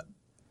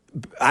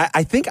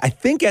 I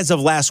think as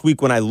of last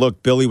week when I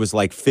looked, Billy was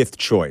like 5th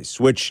choice,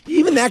 which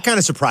even that kind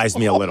of surprised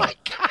me a little. Oh my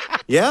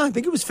God. Yeah, I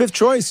think it was 5th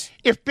choice.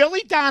 If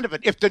Billy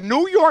Donovan, if the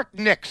New York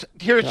Knicks,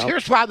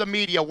 here's how the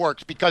media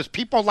works, because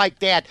people like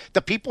that,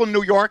 the people in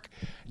New York,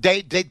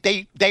 they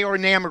are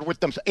enamored with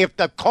them. If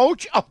the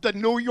coach of the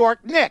New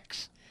York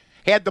Knicks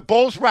had the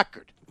Bulls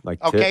record, Tom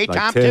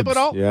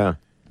Thibodeau,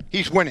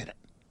 he's winning it.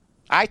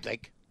 I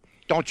think.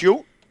 Don't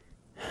you?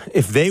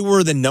 If they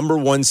were the number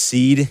 1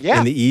 seed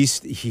in the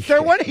East, he's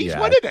winning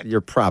it.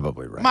 You're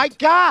probably right. My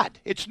God,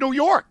 it's New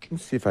York.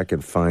 Let's see if I can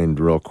find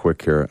real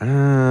quick here.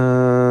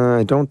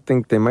 I don't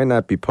think they might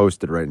not be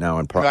posted right now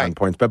on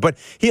points, but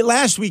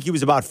last week he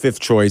was about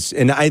 5th choice,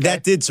 and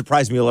that did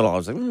surprise me a little. I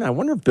was like, I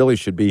wonder if Billy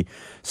should be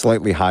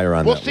slightly higher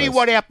on. We'll see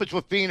what happens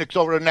with Phoenix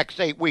over the next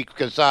 8 weeks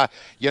because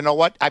you know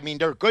what? I mean,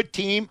 they're a good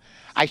team.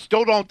 I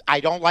don't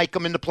like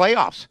them in the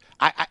playoffs.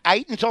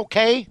 Ayton's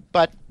okay,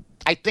 but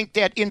I think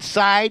that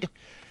inside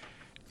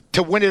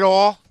to win it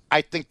all,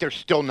 I think they're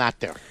still not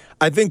there.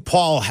 I think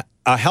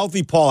a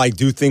healthy Paul, I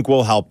do think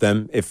will help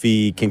them if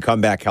he can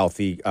come back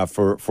healthy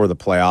for the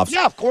playoffs.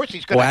 Yeah, of course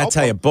he's going to help. Well, I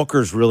tell you,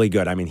 Booker's really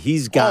good. I mean,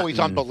 he's he's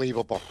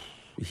unbelievable.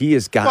 He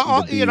has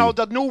gotten to be...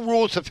 the new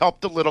rules have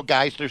helped the little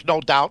guys. There's no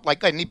doubt.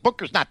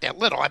 Booker's not that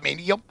little. I mean,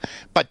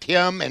 but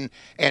him and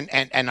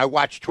I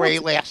watched Trey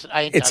last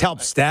night. It's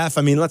helped Steph.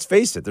 I mean, let's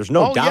face it. There's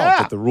no doubt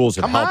that the rules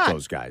have helped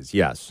those guys.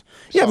 Yes.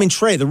 Yeah, I mean,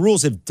 Trey, the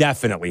rules have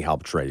definitely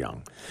helped Trey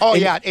Young. Oh,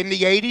 in the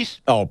 80s?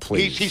 Oh,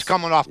 please. He's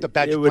coming off the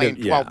bench playing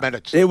 12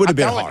 minutes. It would have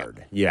been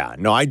hard. Yeah.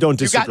 No, I don't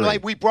disagree.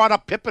 We brought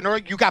up Pippen, or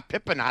you got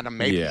Pippen on him,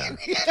 maybe. Yeah.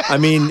 I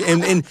mean,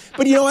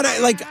 but you know what?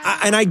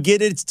 I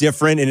get it. It's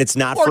different, and it's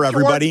not for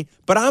everybody.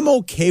 But I'm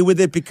okay with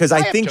it because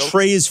I think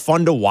Trey is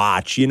fun to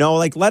watch.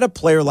 Let a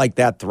player like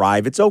that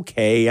thrive. It's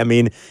okay. I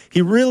mean,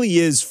 he really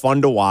is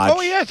fun to watch.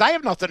 Oh, he is. I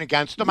have nothing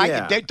against him.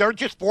 Yeah. They're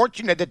just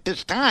fortunate at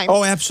this time.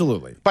 Oh,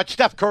 absolutely. But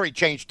Steph Curry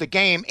changed the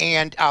game,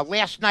 and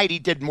last night he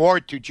did more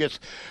to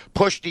just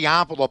push the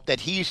envelope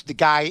that he's the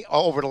guy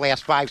over the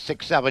last 5,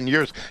 6, 7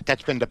 years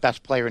that's been the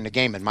best player in the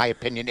game, in my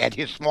opinion, at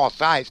his small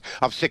size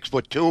of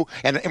 6'2",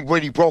 and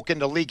when he broke in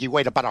the league, he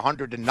weighed about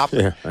 100 and nothing.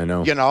 Yeah, I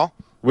know.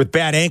 With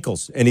bad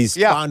ankles, and he's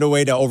found a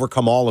way to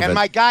overcome all of it. And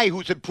my guy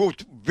who's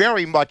improved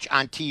very much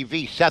on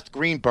TV, Seth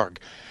Greenberg,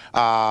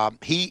 I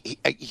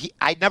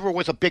never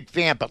was a big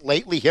fan, but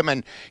lately him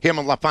and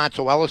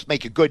LaFonso Ellis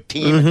make a good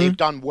team, and they've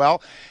done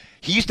well.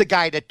 He's the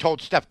guy that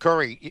told Steph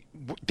Curry,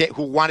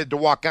 who wanted to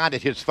walk on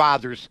at his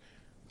father's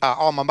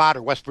alma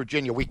mater, West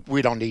Virginia,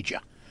 we don't need you.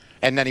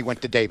 And then he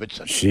went to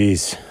Davidson.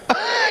 Jeez.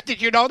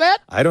 Did you know that?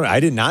 I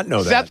did not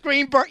know that. Seth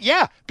Greenberg,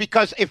 yeah,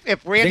 because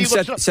if Randy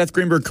Seth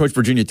Greenberg coached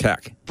Virginia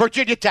Tech.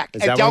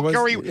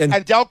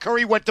 And Del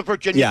Curry went to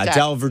Virginia Tech. Yeah,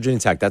 Del Virginia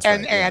Tech. That's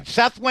right. And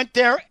Seth went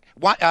there.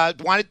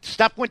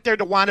 Steph went there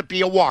to want to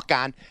be a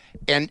walk-on,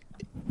 and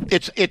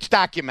it's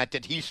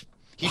documented. He's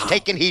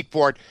taking heat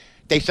for it.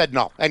 They said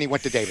no, and he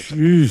went to Davidson.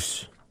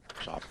 Jeez.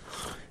 So.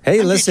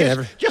 Hey,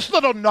 listen. Just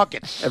little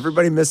nuggets.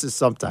 Everybody misses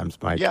sometimes,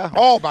 Mike. Yeah.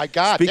 Oh, my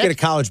God. Speaking of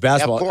college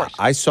basketball,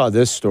 I saw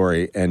this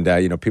story, and,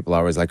 people are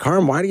always like,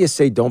 Carmen, why do you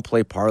say don't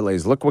play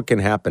parlays? Look what can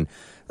happen.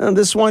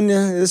 This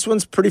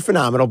one's pretty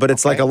phenomenal, but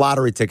it's like a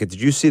lottery ticket.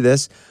 Did you see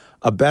this?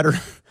 A better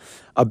hit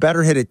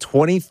a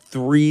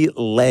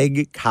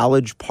 23-leg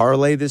college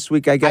parlay this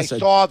week, I guess. I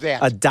saw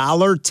that.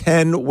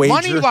 $1.10 wager.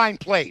 Money line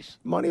plays.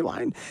 Money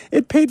line.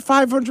 It paid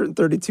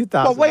 $532,000.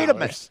 But wait a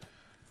minute.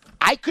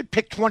 I could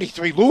pick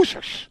 23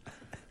 losers.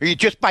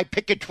 Just by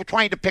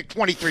trying to pick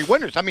 23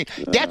 winners. I mean,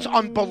 that's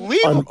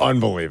unbelievable.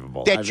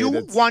 Unbelievable.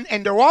 You won,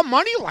 and they're all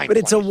money line But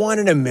it's a 1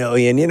 in a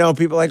million.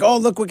 People are like, oh,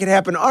 look what could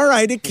happen. All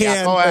right, it can.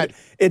 Yeah, go ahead.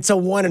 It's a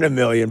 1 in a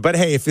million. But,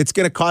 hey, if it's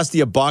going to cost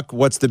you $1,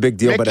 what's the big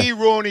deal? Mickey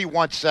Rooney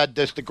once said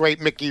this, the great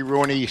Mickey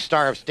Rooney,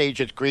 star of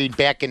Stages Green,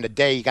 back in the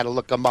day. You got to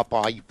look him up,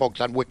 all you folks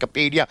on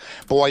Wikipedia,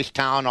 Boys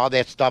Town, all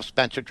that stuff,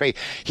 Spencer Trey.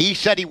 He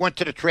said he went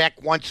to the track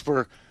once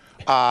for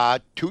he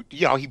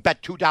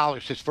bet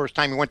 $2 his first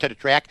time he went to the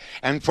track,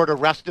 and for the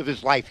rest of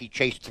his life, he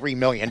chased $3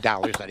 million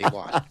that he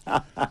lost.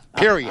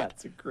 Period.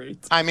 That's great.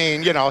 I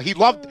mean, he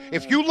loved.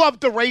 If you loved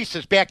the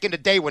races back in the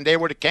day when they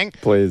were the king,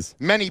 please.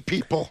 Many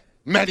people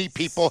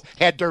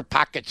had their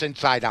pockets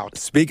inside out.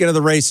 Speaking of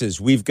the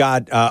races, we've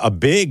got a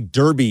big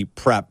Derby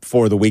prep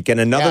for the weekend.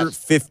 Another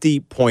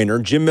 50-pointer.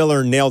 Jim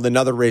Miller nailed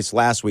another race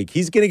last week.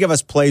 He's going to give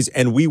us plays,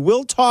 and we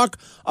will talk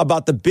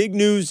about the big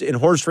news in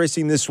horse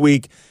racing this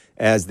week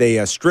as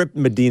they stripped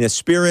Medina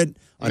Spirit,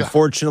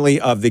 unfortunately,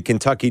 of the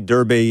Kentucky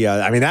Derby.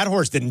 That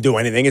horse didn't do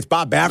anything. It's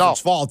Bob Baffert's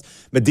fault.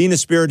 Medina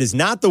Spirit is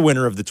not the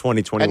winner of the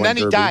 2021 Derby. And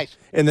then he dies.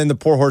 And then the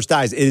poor horse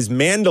dies. It is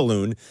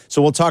Mandaloon.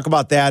 So we'll talk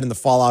about that and the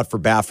fallout for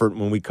Baffert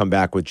when we come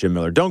back with Jim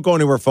Miller. Don't go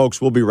anywhere, folks.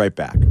 We'll be right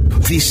back.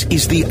 This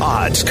is The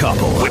Odds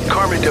Couple with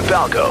Carmen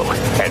DeFalco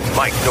and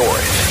Mike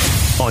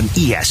North on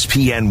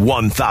ESPN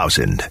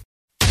 1000.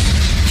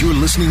 You're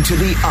listening to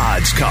The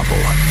Odds Couple,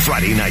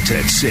 Friday nights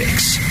at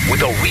 6, with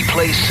a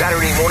replay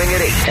Saturday morning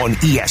at 8 on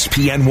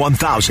ESPN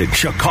 1000,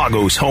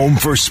 Chicago's home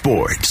for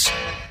sports.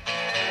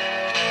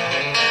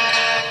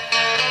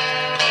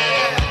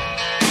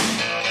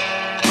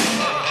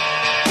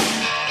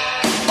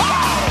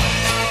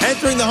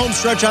 Entering the home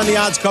stretch on The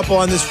Odds Couple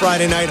on this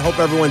Friday night. Hope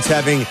everyone's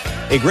having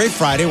a great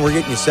Friday. We're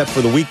getting you set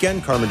for the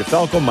weekend. Carmen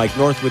DeFalco, Mike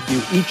North with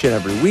you each and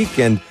every week.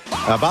 And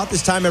about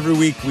this time every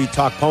week, we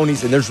talk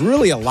ponies. And there's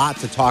really a lot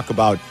to talk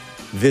about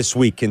this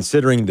week,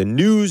 considering the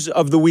news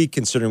of the week,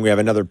 considering we have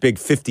another big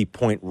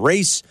 50-point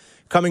race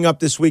coming up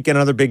this weekend,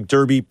 another big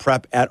Derby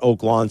prep at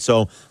Oak Lawn.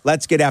 So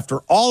let's get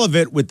after all of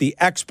it with the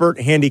expert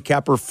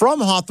handicapper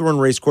from Hawthorne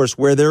Racecourse,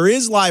 where there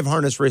is live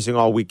harness racing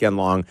all weekend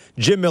long.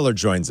 Jim Miller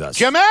joins us.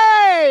 Jimmy!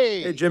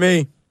 Hey,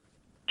 Jimmy.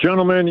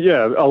 Gentlemen,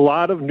 a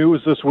lot of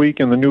news this week,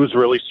 and the news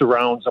really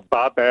surrounds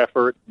Bob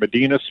Baffert,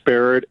 Medina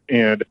Spirit,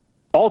 and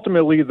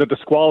ultimately the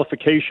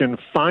disqualification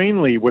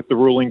finally with the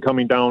ruling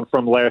coming down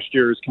from last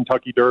year's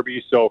Kentucky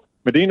Derby. So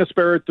Medina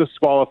Spirit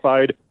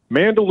disqualified,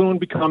 Mandaloon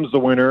becomes the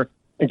winner.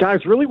 And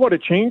guys, really what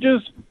it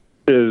changes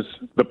is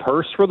the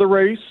purse for the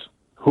race,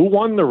 who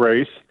won the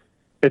race.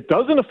 It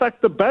doesn't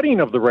affect the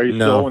betting of the race,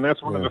 though, and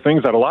that's one of the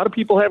things that a lot of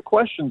people have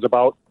questions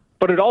about.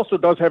 but it also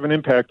does have an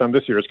impact on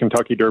this year's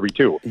Kentucky Derby,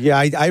 too. Yeah,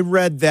 I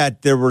read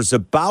that there was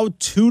about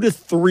 $2 to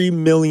 $3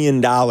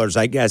 million,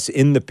 I guess,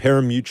 in the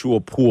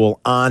pari-mutuel pool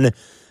on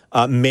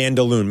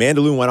Mandaloun.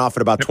 Mandaloun went off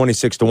at about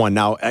 26-1.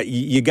 Now,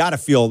 you got to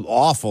feel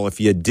awful if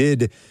you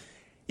did.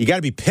 You got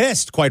to be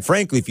pissed, quite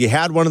frankly, if you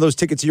had one of those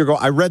tickets a year ago.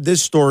 I read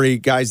this story,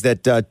 guys,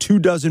 that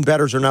 24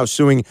 bettors are now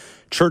suing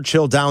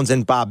Churchill Downs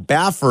and Bob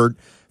Baffert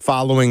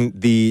following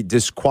the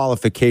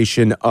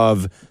disqualification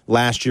of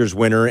last year's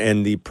winner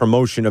and the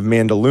promotion of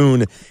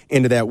Mandaloun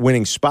into that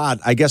winning spot.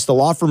 I guess the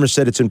law firm has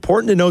said it's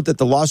important to note that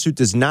the lawsuit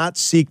does not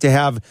seek to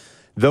have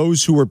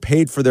those who were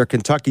paid for their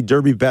Kentucky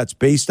Derby bets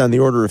based on the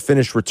order of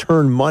finish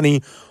return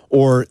money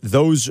or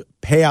those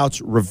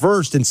payouts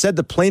reversed. Instead,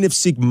 the plaintiffs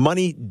seek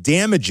money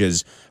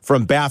damages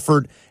from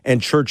Baffert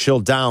and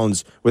Churchill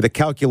Downs with a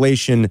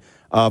calculation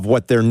of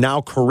what their now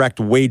correct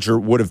wager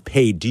would have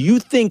paid. Do you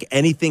think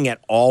anything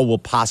at all will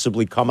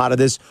possibly come out of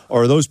this,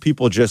 or are those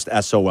people just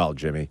SOL,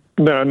 Jimmy?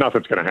 No,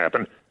 nothing's going to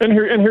happen. And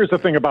here's the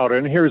thing about it,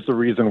 and here's the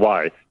reason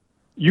why.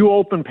 You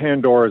open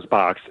Pandora's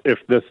box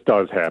if this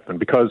does happen,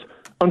 because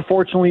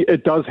unfortunately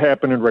it does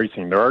happen in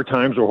racing. There are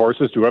times where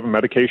horses do have a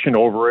medication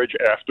overage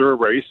after a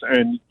race,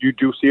 and you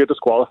do see a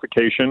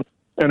disqualification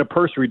and a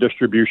purse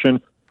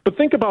redistribution. But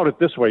think about it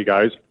this way,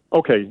 guys.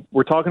 Okay,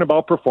 we're talking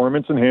about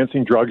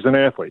performance-enhancing drugs in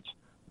athletes.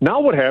 Now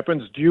what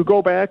happens? Do you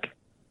go back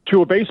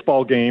to a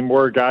baseball game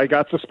where a guy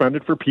got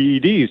suspended for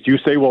PEDs? Do you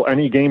say, well,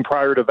 any game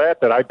prior to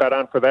that I bet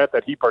on for that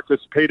he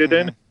participated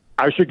in,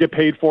 I should get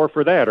paid for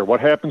that? Or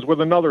what happens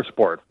with another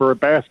sport, for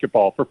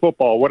basketball, for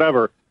football,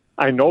 whatever?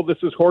 I know this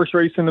is horse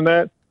racing and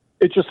that.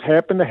 It just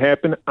happened to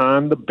happen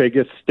on the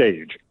biggest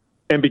stage.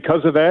 And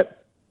because of that,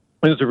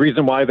 is the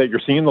reason why that you're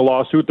seeing the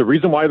lawsuit, the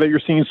reason why that you're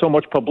seeing so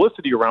much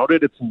publicity around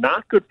it. It's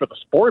not good for the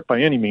sport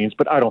by any means,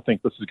 but I don't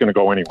think this is going to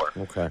go anywhere.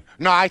 Okay.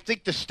 No, I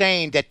think the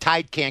stain that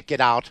Tide can't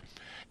get out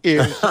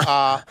is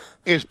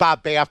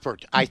Bob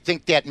Baffert. I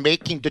think that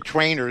making the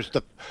trainers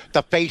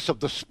the face of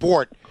the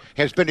sport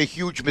has been a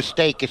huge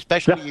mistake,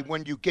 especially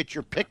when you get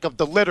your pick of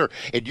the litter.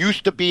 It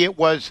used to be it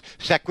was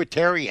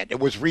Secretariat, it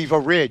was Riva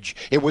Ridge,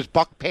 it was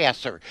Buck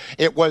Passer,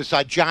 it was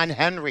John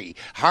Henry,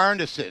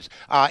 harnesses,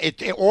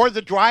 or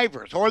the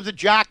drivers, or the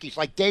jockeys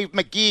like Dave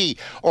McGee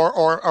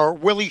or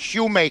Willie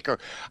Shoemaker.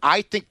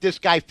 I think this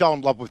guy fell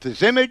in love with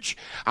his image.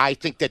 I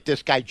think that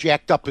this guy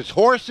jacked up his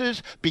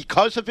horses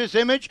because of his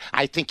image.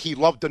 I think he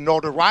loved the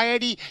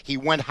notoriety. He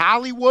went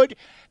Hollywood.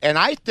 And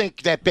I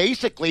think that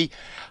basically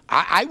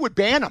I would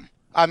ban him.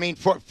 I mean,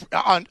 for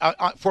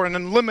an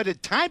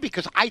unlimited time,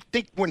 because I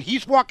think when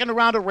he's walking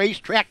around a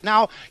racetrack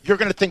now, you're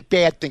going to think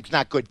bad things,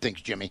 not good things,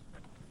 Jimmy.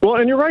 Well,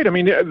 and you're right. I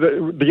mean,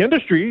 the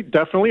industry,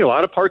 definitely a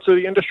lot of parts of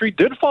the industry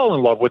did fall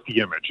in love with the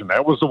image. And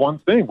that was the one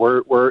thing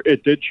where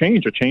it did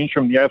change. It changed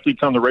from the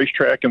athletes on the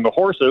racetrack and the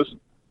horses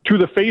to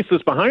the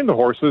faces behind the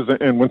horses.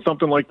 And when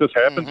something like this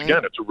happens,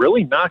 again, it's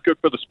really not good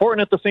for the sport.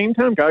 And at the same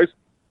time, guys,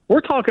 we're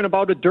talking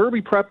about a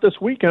Derby prep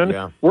this weekend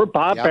where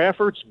Bob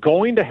Baffert's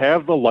going to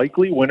have the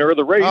likely winner of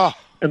the race,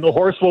 and the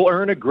horse will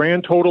earn a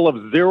grand total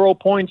of 0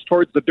 points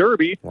towards the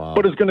Derby,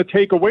 but is going to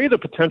take away the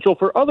potential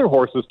for other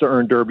horses to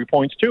earn Derby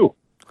points too.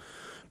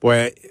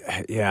 Boy,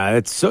 yeah,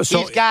 it's so.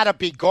 He's got to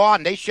be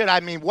gone. They should. I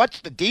mean, what's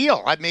the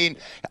deal? I mean,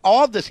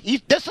 all this.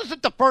 This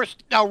isn't the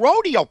first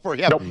rodeo for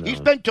him. Nope. He's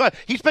been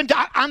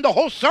on the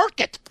whole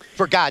circuit,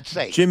 for God's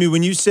sake. Jimmy,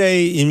 when you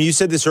say, and you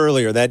said this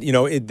earlier, that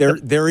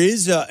there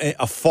is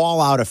a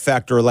fallout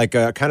effect, or like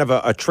a kind of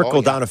a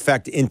trickle down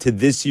effect into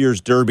this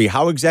year's Derby.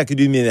 How exactly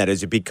do you mean that?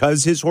 Is it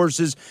because his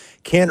horses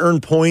can't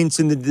earn points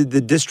in the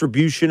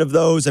distribution of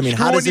those? I mean,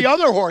 how does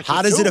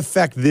it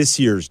affect this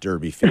year's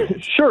Derby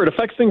field? Sure, it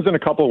affects things in a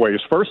couple of ways.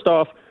 First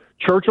off,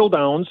 Churchill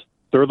Downs,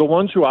 they're the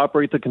ones who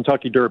operate the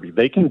Kentucky Derby.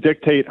 They can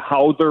dictate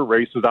how their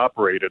race is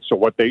operated. So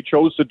what they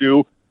chose to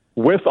do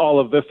with all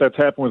of this that's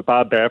happened with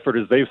Bob Baffert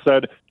is they've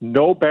said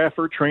no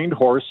Baffert-trained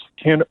horse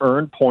can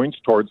earn points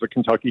towards the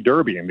Kentucky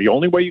Derby. And the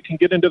only way you can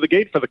get into the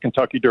gate for the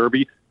Kentucky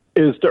Derby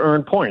is to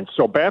earn points.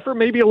 So Baffert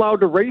may be allowed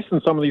to race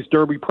in some of these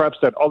Derby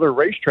preps at other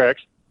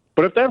racetracks,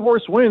 but if that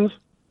horse wins,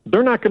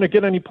 they're not going to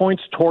get any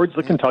points towards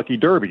the Kentucky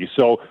Derby.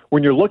 So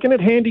when you're looking at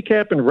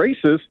handicap and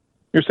races,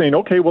 you're saying,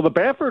 okay, well, the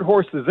Baffert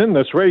horse is in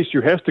this race.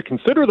 You have to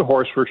consider the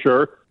horse for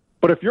sure.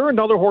 But if you're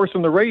another horse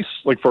in the race,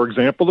 like, for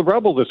example, the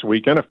Rebel this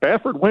weekend, if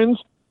Baffert wins,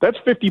 that's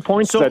 50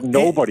 points that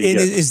nobody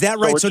gets. Is that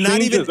right? So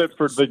not even it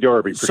for the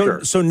Derby, for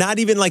sure. So not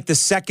even like the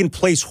second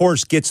place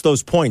horse gets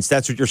those points.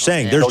 That's what you're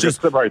saying. They'll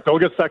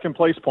get second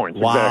place points.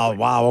 Wow, exactly.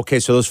 Wow. Okay,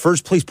 so those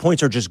first place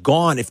points are just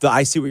gone.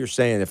 I see what you're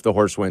saying. If the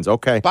horse wins,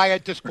 okay, by a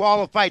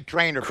disqualified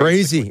trainer.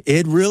 Crazy. Basically.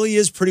 It really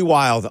is pretty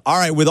wild. All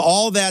right. With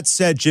all that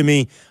said,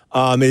 Jimmy,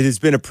 it has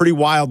been a pretty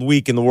wild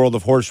week in the world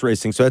of horse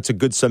racing. So that's a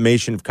good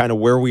summation of kind of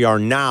where we are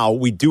now.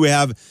 We do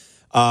have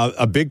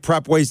A big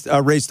prep race,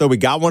 though. We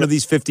got one of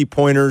these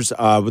 50-pointers.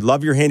 Would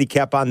love your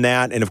handicap on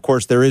that. And, of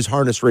course, there is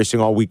harness racing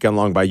all weekend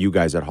long by you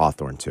guys at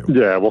Hawthorne, too.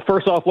 Yeah, well,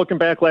 first off, looking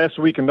back last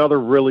week, another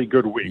really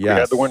good week. Yes. We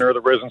had the winner of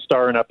the Risen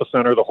Star in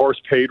Epicenter. The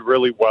horse paid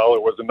really well.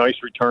 It was a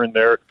nice return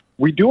there.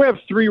 We do have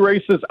 3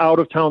 races out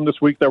of town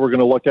this week that we're going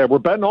to look at. We're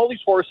betting all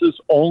these horses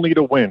only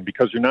to win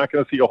because you're not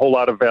going to see a whole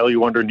lot of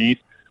value underneath.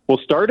 We'll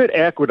start at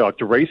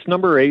Aqueduct, race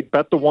number 8,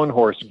 bet the 1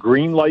 horse,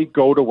 Green Light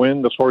Go to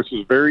win. This horse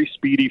is very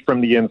speedy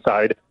from the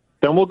inside.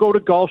 Then we'll go to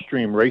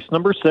Gulfstream, race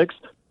number 6,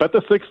 bet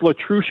the 6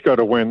 Latrushka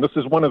to win. This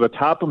is one of the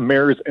top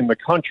mares in the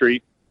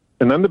country.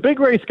 And then the big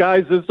race,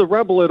 guys, is the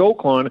Rebel at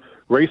Oaklawn,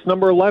 race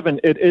number 11.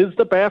 It is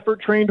the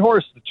Baffert-trained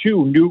horse, the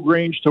 2 New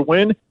Grange to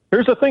win.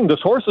 Here's the thing.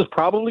 This horse is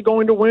probably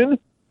going to win,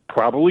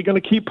 probably going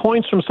to keep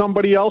points from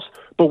somebody else.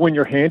 But when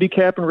you're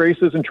handicapping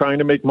races and trying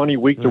to make money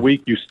week to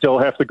week, you still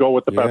have to go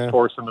with the best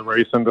horse in the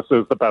race, and this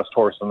is the best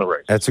horse in the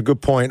race. That's a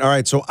good point. All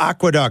right, so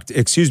Aqueduct,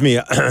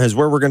 is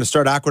where we're going to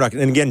start Aqueduct.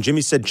 And again,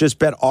 Jimmy said just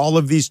bet all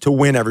of these to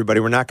win, everybody.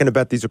 We're not going to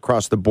bet these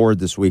across the board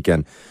this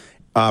weekend.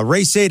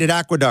 Race 8 at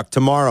Aqueduct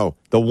tomorrow,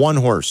 the 1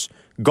 horse.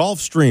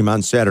 Gulfstream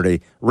on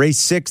Saturday, race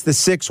 6, the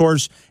 6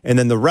 horse, and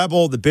then the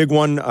Rebel, the big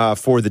one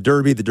for the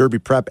Derby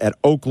prep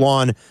at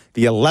Oaklawn,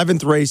 the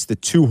 11th race, the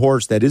 2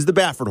 horse, that is the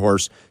Baffert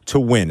horse, to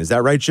win. Is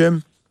that right,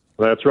 Jim?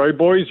 That's right,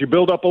 boys. You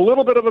build up a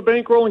little bit of a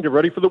bankroll and get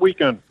ready for the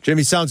weekend.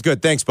 Jimmy, sounds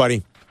good. Thanks,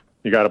 buddy.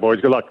 You got it, boys.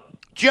 Good luck.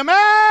 Jimmy!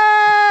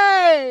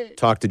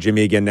 Talk to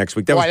Jimmy again next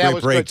week. That was a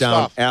great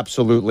breakdown.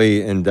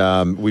 Absolutely.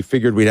 And we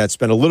figured we'd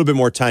spend a little bit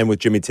more time with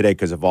Jimmy today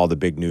because of all the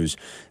big news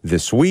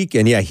this week.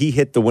 And, yeah, he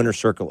hit the winner's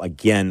circle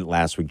again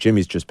last week.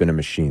 Jimmy's just been a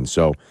machine.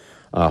 So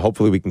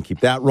hopefully we can keep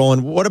that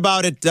rolling. What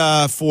about it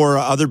for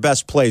other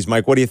best plays?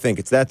 Mike, what do you think?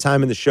 It's that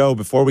time in the show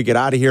before we get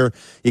out of here.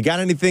 You got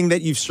anything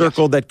that you've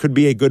circled that could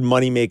be a good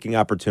money-making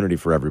opportunity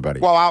for everybody?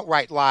 Well,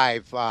 Outright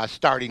Live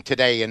starting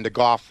today in the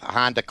Golf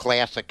Honda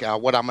Classic.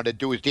 What I'm going to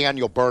do is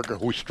Daniel Berger,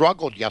 who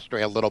struggled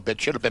yesterday a little bit,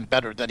 should have been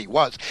better than he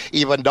was,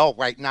 even though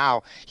right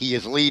now he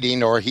is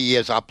leading or he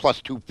is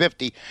plus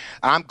 250.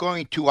 I'm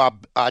going to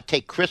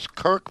take Chris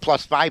Kirk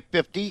plus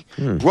 550,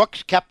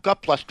 Brooks Koepka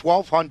plus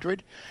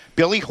 1,200,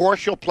 Billy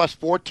Horschel plus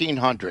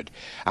 1,400.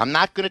 I'm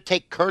not going to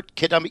take Kurt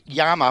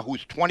Kitayama,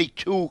 who's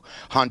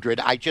 2,200.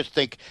 I just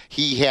think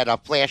he had a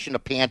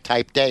flash-in-the-pan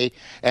type day.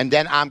 And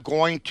then I'm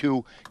going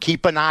to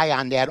keep an eye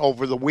on that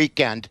over the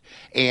weekend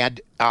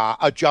and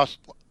adjust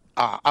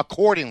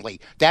accordingly.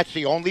 That's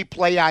the only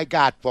play I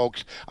got,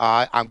 folks.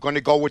 I'm going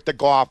to go with the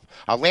golf.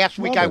 Last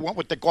week I went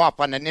with the golf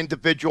on an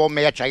individual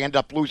match. I ended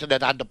up losing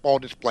it on the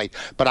bonus play,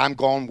 but I'm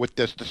going with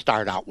this to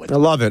start out with. I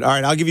love it. All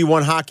right, I'll give you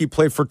one hockey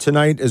play for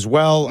tonight as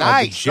well.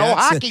 Nice. No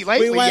hockey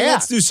lately.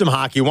 Let's do some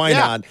hockey. Why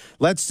not?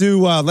 Let's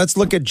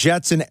look at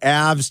Jets and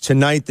Avs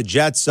tonight. The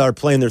Jets are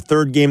playing their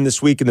 3rd game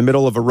this week in the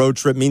middle of a road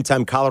trip.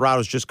 Meantime,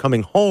 Colorado's just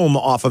coming home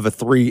off of a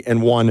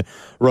 3-1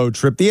 road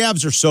trip. The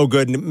Avs are so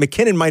good, and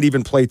McKinnon might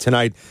even play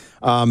tonight.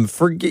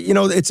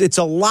 It's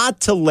a lot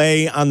to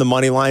lay on the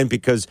money line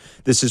because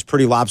this is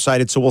pretty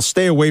lopsided. So we'll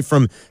stay away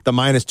from the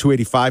minus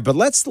 285, but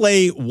let's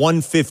lay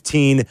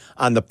 115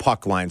 on the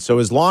puck line. So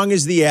as long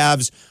as the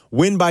Avs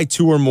win by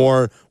 2 or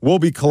more, we'll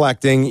be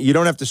collecting. You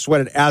don't have to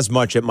sweat it as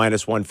much at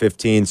minus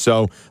 115.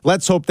 So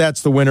let's hope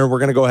that's the winner. We're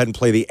going to go ahead and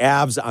play the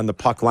Avs on the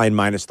puck line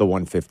minus the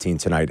 115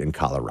 tonight in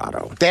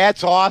Colorado.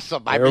 That's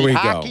awesome.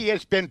 Hockey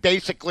has been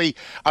basically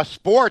a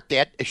sport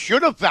that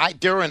should have,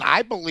 during,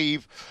 I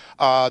believe,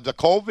 the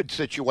COVID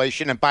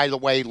situation, and by the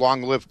way,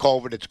 long live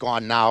COVID, it's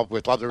gone now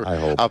with other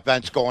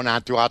events going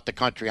on throughout the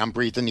country. I'm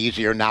breathing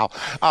easier now.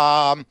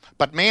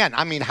 But man,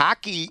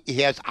 hockey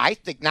has, I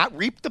think, not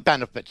reaped the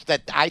benefits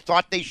that I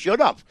thought they should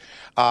have.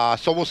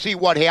 So we'll see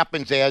what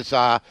happens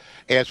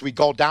as we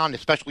go down,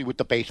 especially with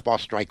the baseball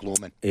strike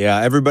looming. Yeah,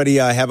 everybody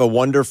have a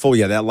wonderful,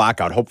 that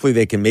lockout. Hopefully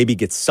they can maybe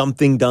get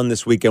something done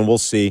this weekend. We'll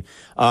see.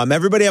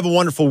 Everybody have a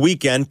wonderful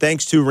weekend.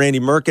 Thanks to Randy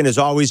Merkin, as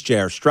always,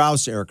 J.R.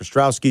 Strauss, Eric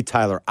Ostrowski,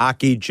 Tyler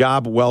Aki. Job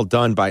well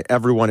done by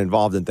everyone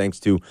involved, and thanks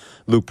to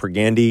Luke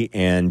Pergandy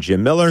and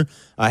Jim Miller.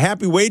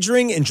 Happy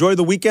wagering. Enjoy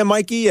the weekend,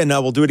 Mikey, and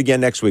we'll do it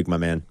again next week, my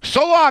man.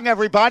 So long,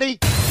 everybody.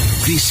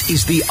 This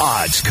is The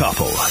Odds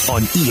Couple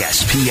on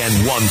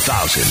ESPN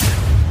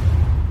 1000.